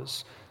of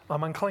others.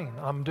 I'm unclean,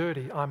 I'm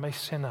dirty, I'm a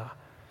sinner.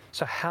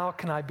 So how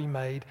can I be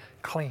made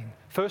clean?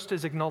 First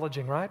is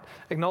acknowledging, right?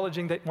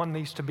 Acknowledging that one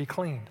needs to be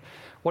cleaned.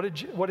 What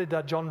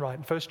did John write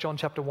in 1 John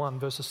chapter 1,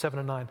 verses 7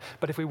 and 9?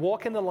 But if we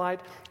walk in the light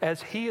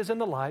as he is in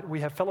the light,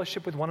 we have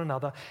fellowship with one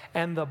another,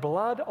 and the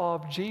blood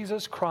of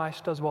Jesus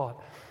Christ does what?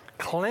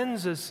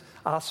 Cleanses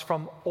us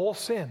from all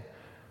sin.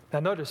 Now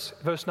notice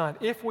verse 9,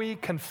 if we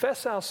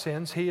confess our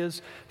sins, he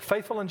is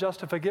faithful and just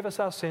to forgive us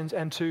our sins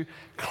and to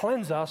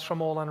cleanse us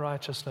from all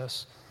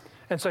unrighteousness.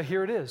 And so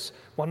here it is.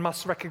 One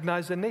must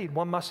recognize their need.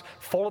 One must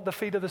fall at the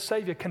feet of the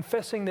Savior,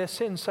 confessing their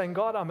sins, saying,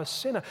 God, I'm a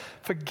sinner.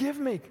 Forgive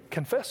me,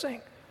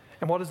 confessing.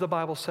 And what does the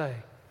Bible say?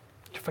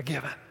 You're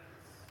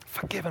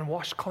forgiven,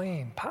 washed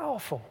clean.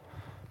 Powerful.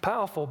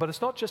 But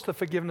it's not just the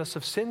forgiveness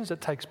of sins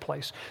that takes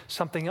place.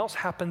 Something else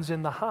happens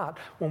in the heart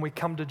when we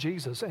come to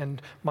Jesus.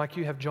 And Mike,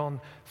 you have John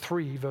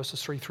 3,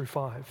 verses 3 through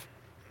 5.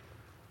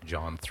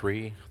 John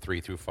 3, 3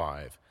 through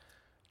 5.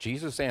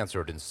 Jesus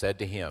answered and said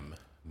to him,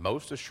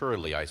 most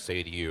assuredly I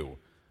say to you,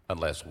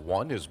 unless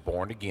one is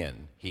born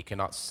again, he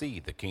cannot see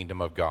the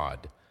kingdom of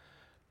God.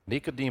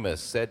 Nicodemus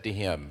said to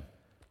him,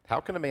 how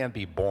can a man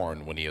be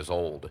born when he is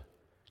old?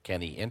 Can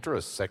he enter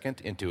a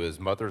second into his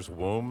mother's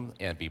womb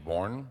and be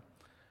born?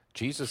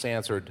 Jesus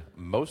answered,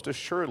 most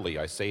assuredly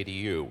I say to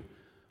you,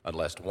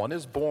 unless one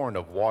is born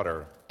of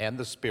water and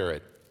the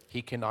Spirit,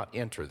 he cannot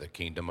enter the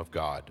kingdom of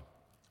God.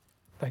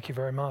 Thank you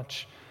very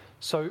much.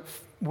 So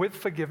with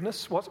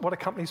forgiveness, what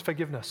accompanies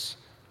forgiveness?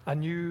 A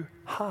new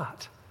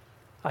heart.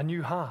 A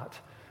new heart.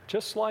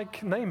 Just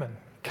like Naaman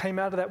came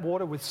out of that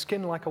water with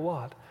skin like a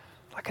what?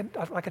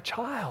 Like a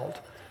child.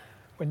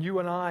 When you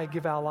and I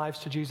give our lives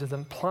to Jesus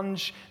and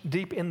plunge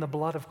deep in the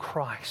blood of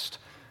Christ,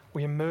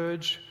 we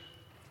emerge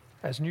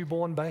as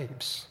newborn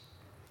babes,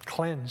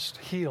 cleansed,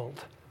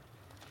 healed,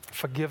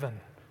 forgiven,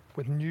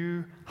 with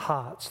new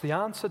hearts. The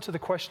answer to the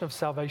question of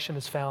salvation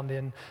is found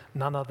in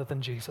none other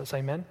than Jesus.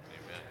 Amen?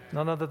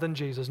 None other than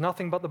Jesus.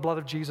 Nothing but the blood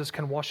of Jesus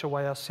can wash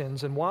away our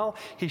sins. And while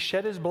he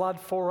shed his blood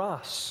for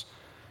us,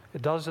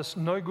 it does us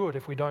no good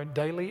if we don't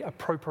daily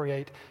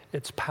appropriate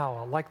its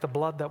power, like the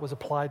blood that was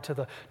applied to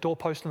the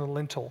doorpost and the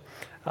lintel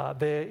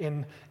there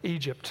in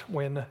Egypt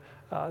when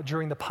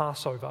during the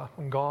Passover,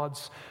 when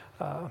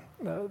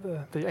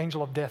the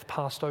angel of death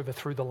passed over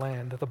through the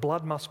land. The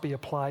blood must be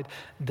applied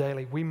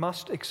daily. We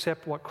must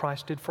accept what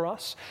Christ did for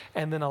us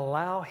and then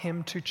allow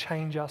him to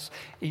change us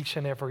each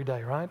and every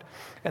day, right?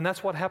 And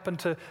that's what happened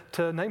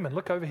to Naaman.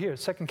 Look over here at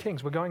 2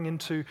 Kings. We're going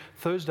into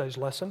Thursday's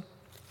lesson.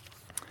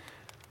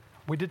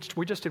 We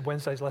just did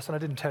Wednesday's lesson. I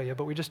didn't tell you,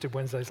 but we just did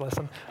Wednesday's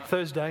lesson.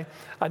 Thursday,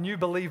 a new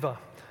believer.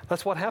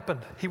 That's what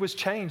happened. He was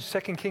changed. 2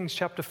 Kings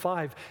chapter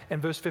 5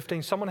 and verse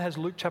 15. Someone has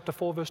Luke chapter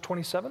 4 verse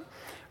 27. I'm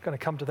going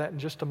to come to that in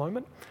just a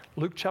moment.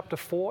 Luke chapter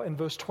 4 and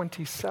verse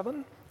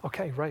 27.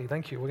 Okay, Ray,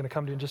 thank you. We're going to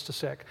come to you in just a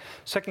sec.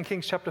 2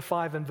 Kings chapter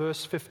 5 and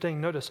verse 15.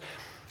 Notice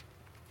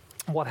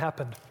what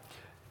happened.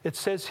 It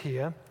says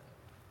here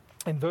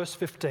in verse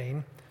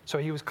 15, so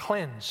he was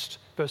cleansed,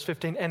 verse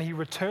 15, and he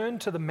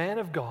returned to the man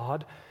of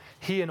God,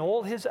 he and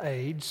all his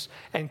aides,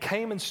 and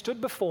came and stood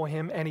before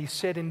him, and he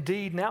said,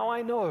 indeed, now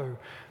I know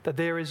that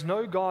there is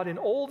no God in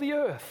all the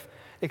earth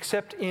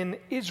except in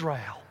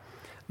Israel.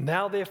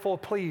 Now therefore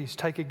please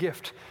take a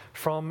gift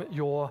from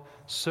your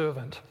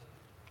servant.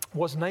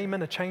 Was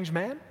Naaman a changed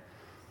man?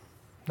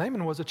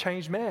 Naaman was a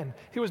changed man.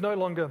 He was no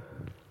longer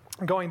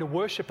going to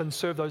worship and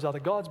serve those other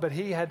gods, but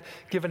he had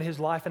given his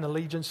life and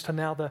allegiance to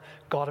now the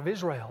God of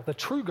Israel, the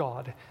true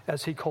God,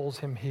 as he calls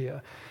him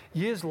here.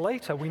 Years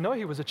later, we know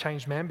he was a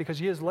changed man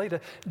because years later,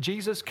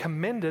 Jesus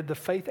commended the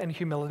faith and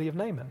humility of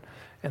Naaman.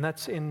 And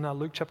that's in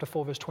Luke chapter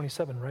 4, verse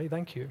 27. Ray,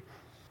 thank you.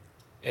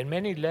 And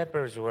many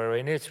lepers were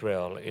in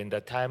Israel in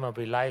the time of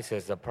Elisha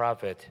the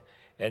prophet,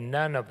 and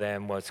none of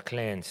them was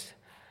cleansed,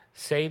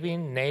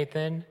 saving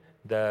Naaman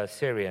the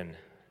Syrian.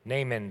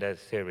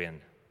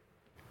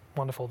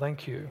 Wonderful,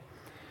 thank you.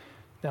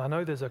 Now, I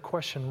know there's a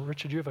question.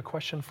 Richard, you have a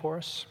question for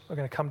us? We're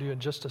going to come to you in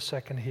just a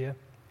second here.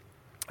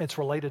 It's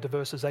related to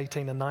verses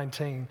 18 and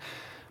 19.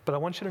 But I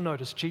want you to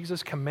notice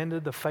Jesus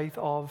commended the faith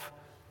of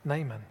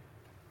Naaman.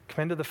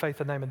 Commended the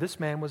faith of Naaman. This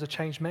man was a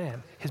changed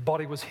man. His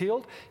body was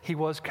healed. He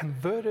was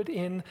converted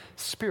in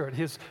spirit.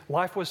 His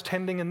life was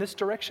tending in this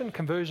direction.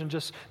 Conversion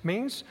just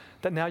means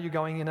that now you're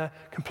going in a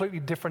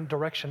completely different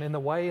direction in the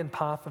way and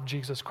path of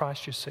Jesus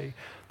Christ, you see.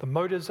 The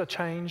motives are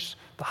changed.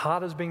 The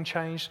heart is being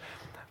changed.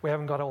 We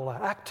haven't got all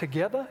our act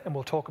together, and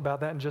we'll talk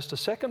about that in just a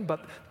second,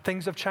 but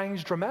things have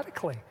changed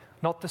dramatically.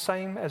 Not the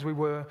same as we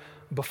were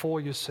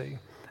before, you see.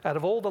 Out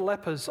of all the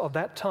lepers of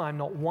that time,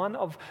 not one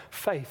of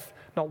the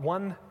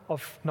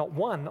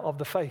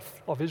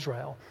faith of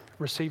Israel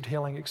received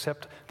healing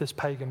except this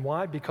pagan.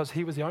 Why? Because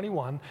he was the only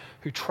one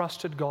who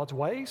trusted God's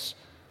ways,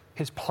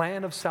 his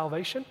plan of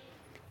salvation,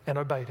 and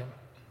obeyed him.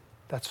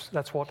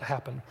 That's what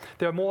happened.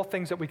 There are more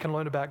things that we can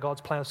learn about God's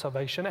plan of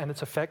salvation and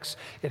its effects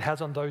it has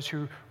on those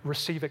who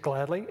receive it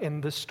gladly. In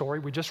this story,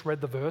 we just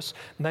read the verse.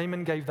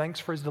 Naaman gave thanks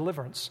for his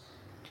deliverance.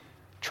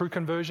 True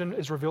conversion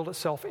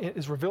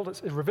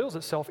reveals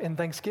itself in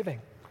thanksgiving.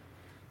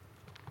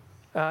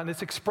 And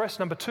it's expressed,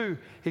 number 2,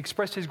 he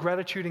expressed his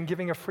gratitude in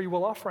giving a free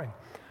will offering.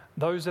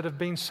 Those that have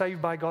been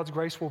saved by God's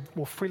grace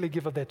will freely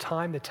give of their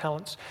time, their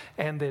talents,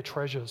 and their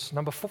treasures.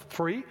 Number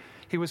 3,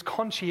 he was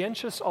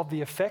conscientious of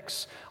the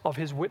effects of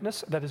his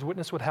witness, that his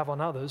witness would have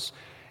on others.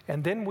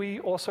 And then we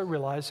also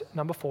realize,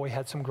 number 4, he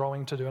had some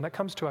growing to do. And that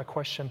comes to our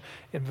question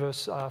in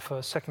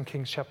for 2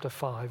 Kings chapter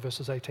 5,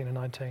 verses 18 and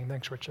 19.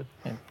 Thanks, Richard.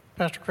 And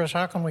Pastor Chris,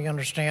 how can we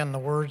understand the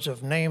words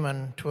of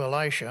Naaman to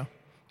Elisha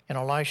and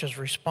Elisha's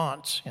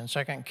response in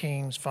 2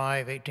 Kings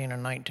 5, 18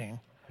 and 19?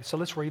 So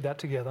let's read that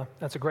together.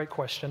 That's a great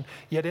question.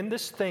 Yet in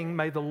this thing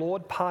may the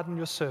Lord pardon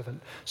your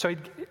servant. So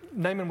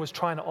Naaman was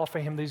trying to offer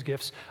him these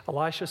gifts.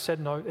 Elisha said,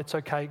 no, it's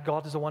okay.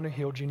 God is the one who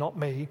healed you, not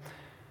me.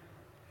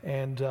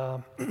 And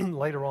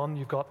later on,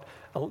 you've got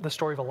the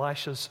story of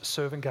Elisha's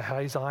servant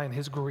Gehazi and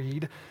his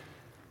greed.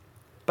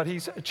 But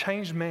he's a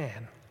changed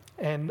man.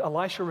 And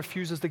Elisha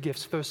refuses the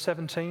gifts. Verse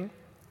 17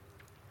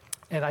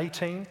 and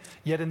 18.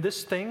 Yet in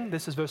this thing,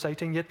 this is verse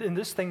 18, yet in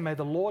this thing may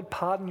the Lord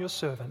pardon your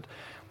servant.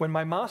 When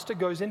my master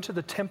goes into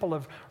the temple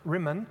of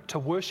Rimmon to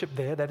worship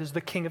there, that is the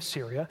king of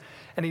Syria,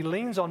 and he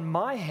leans on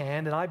my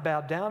hand and I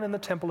bow down in the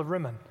temple of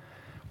Rimmon.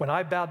 When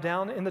I bow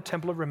down in the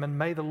temple of Rimmon,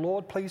 may the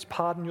Lord please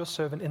pardon your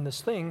servant in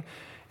this thing.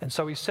 And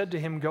so he said to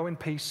him, go in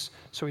peace.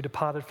 So he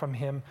departed from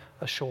him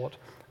a short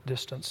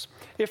distance.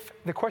 If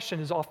the question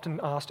is often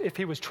asked, if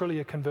he was truly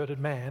a converted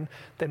man,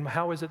 then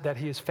how is it that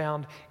he is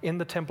found in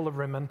the temple of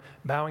Rimmon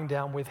bowing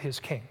down with his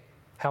king?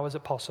 How is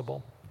it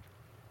possible?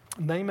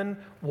 Naaman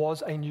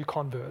was a new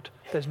convert.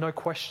 There's no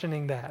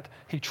questioning that.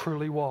 He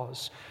truly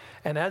was.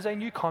 And as a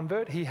new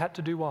convert, he had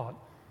to do what?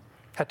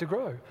 Had to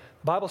grow.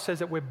 The Bible says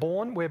that we're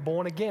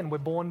born again. We're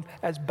born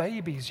as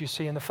babies, you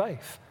see, in the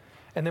faith.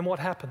 And then what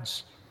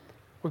happens?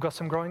 We've got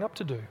some growing up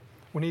to do.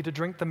 We need to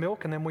drink the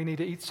milk, and then we need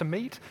to eat some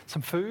meat,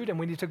 some food, and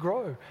we need to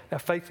grow. Our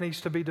faith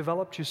needs to be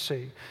developed, you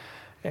see.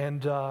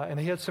 And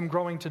he had some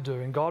growing to do,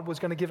 and God was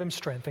going to give him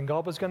strength, and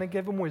God was going to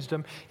give him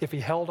wisdom if he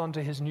held on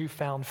to his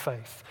newfound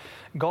faith.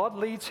 God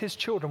leads his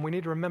children. We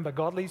need to remember,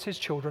 God leads his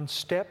children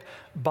step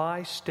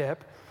by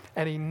step,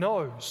 and he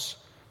knows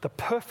the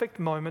perfect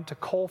moment to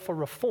call for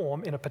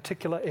reform in a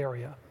particular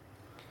area.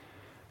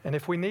 And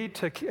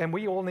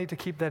we all need to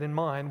keep that in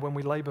mind when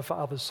we labor for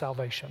others'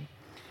 salvation.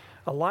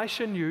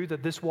 Elisha knew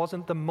that this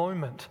wasn't the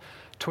moment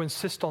to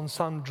insist on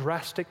some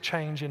drastic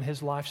change in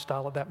his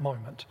lifestyle at that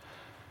moment.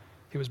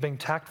 He was being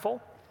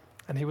tactful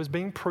and he was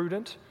being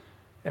prudent,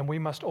 and we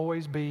must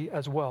always be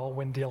as well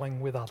when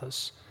dealing with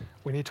others.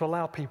 We need to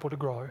allow people to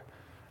grow,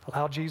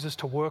 allow Jesus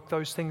to work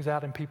those things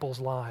out in people's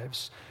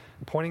lives,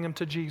 pointing them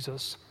to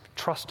Jesus,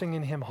 trusting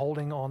in him,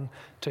 holding on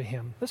to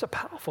him. This is a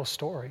powerful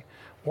story.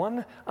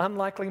 One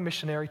unlikely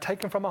missionary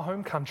taken from a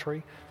home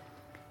country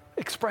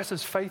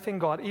expresses faith in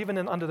God even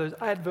under those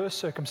adverse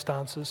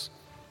circumstances,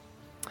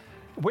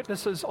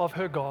 witnesses of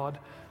her God.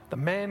 The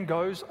man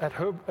goes at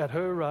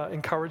her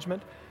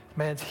encouragement.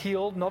 Man's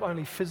healed not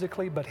only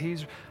physically, but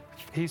he's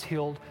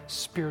healed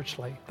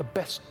spiritually, the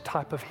best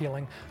type of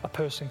healing a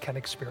person can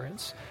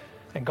experience.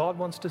 And God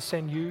wants to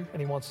send you,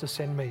 and he wants to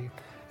send me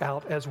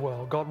out as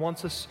well. God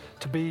wants us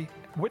to be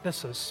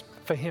witnesses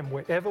for him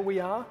wherever we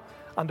are,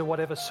 under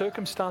whatever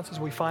circumstances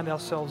we find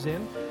ourselves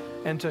in,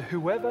 and to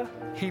whoever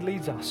he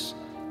leads us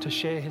to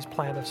share his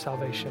plan of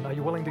salvation. Are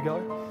you willing to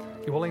go?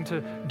 You're willing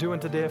to do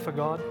and to dare for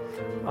God?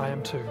 I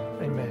am too.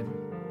 Amen.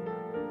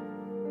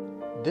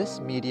 This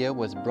media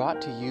was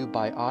brought to you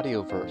by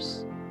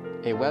Audioverse,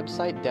 a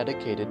website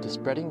dedicated to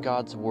spreading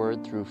God's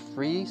word through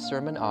free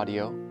sermon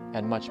audio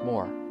and much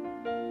more.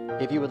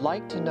 If you would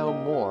like to know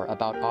more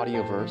about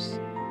Audioverse,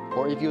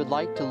 or if you would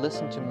like to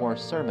listen to more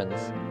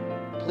sermons,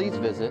 please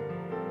visit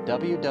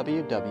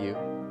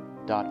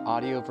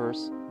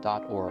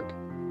www.audioverse.org.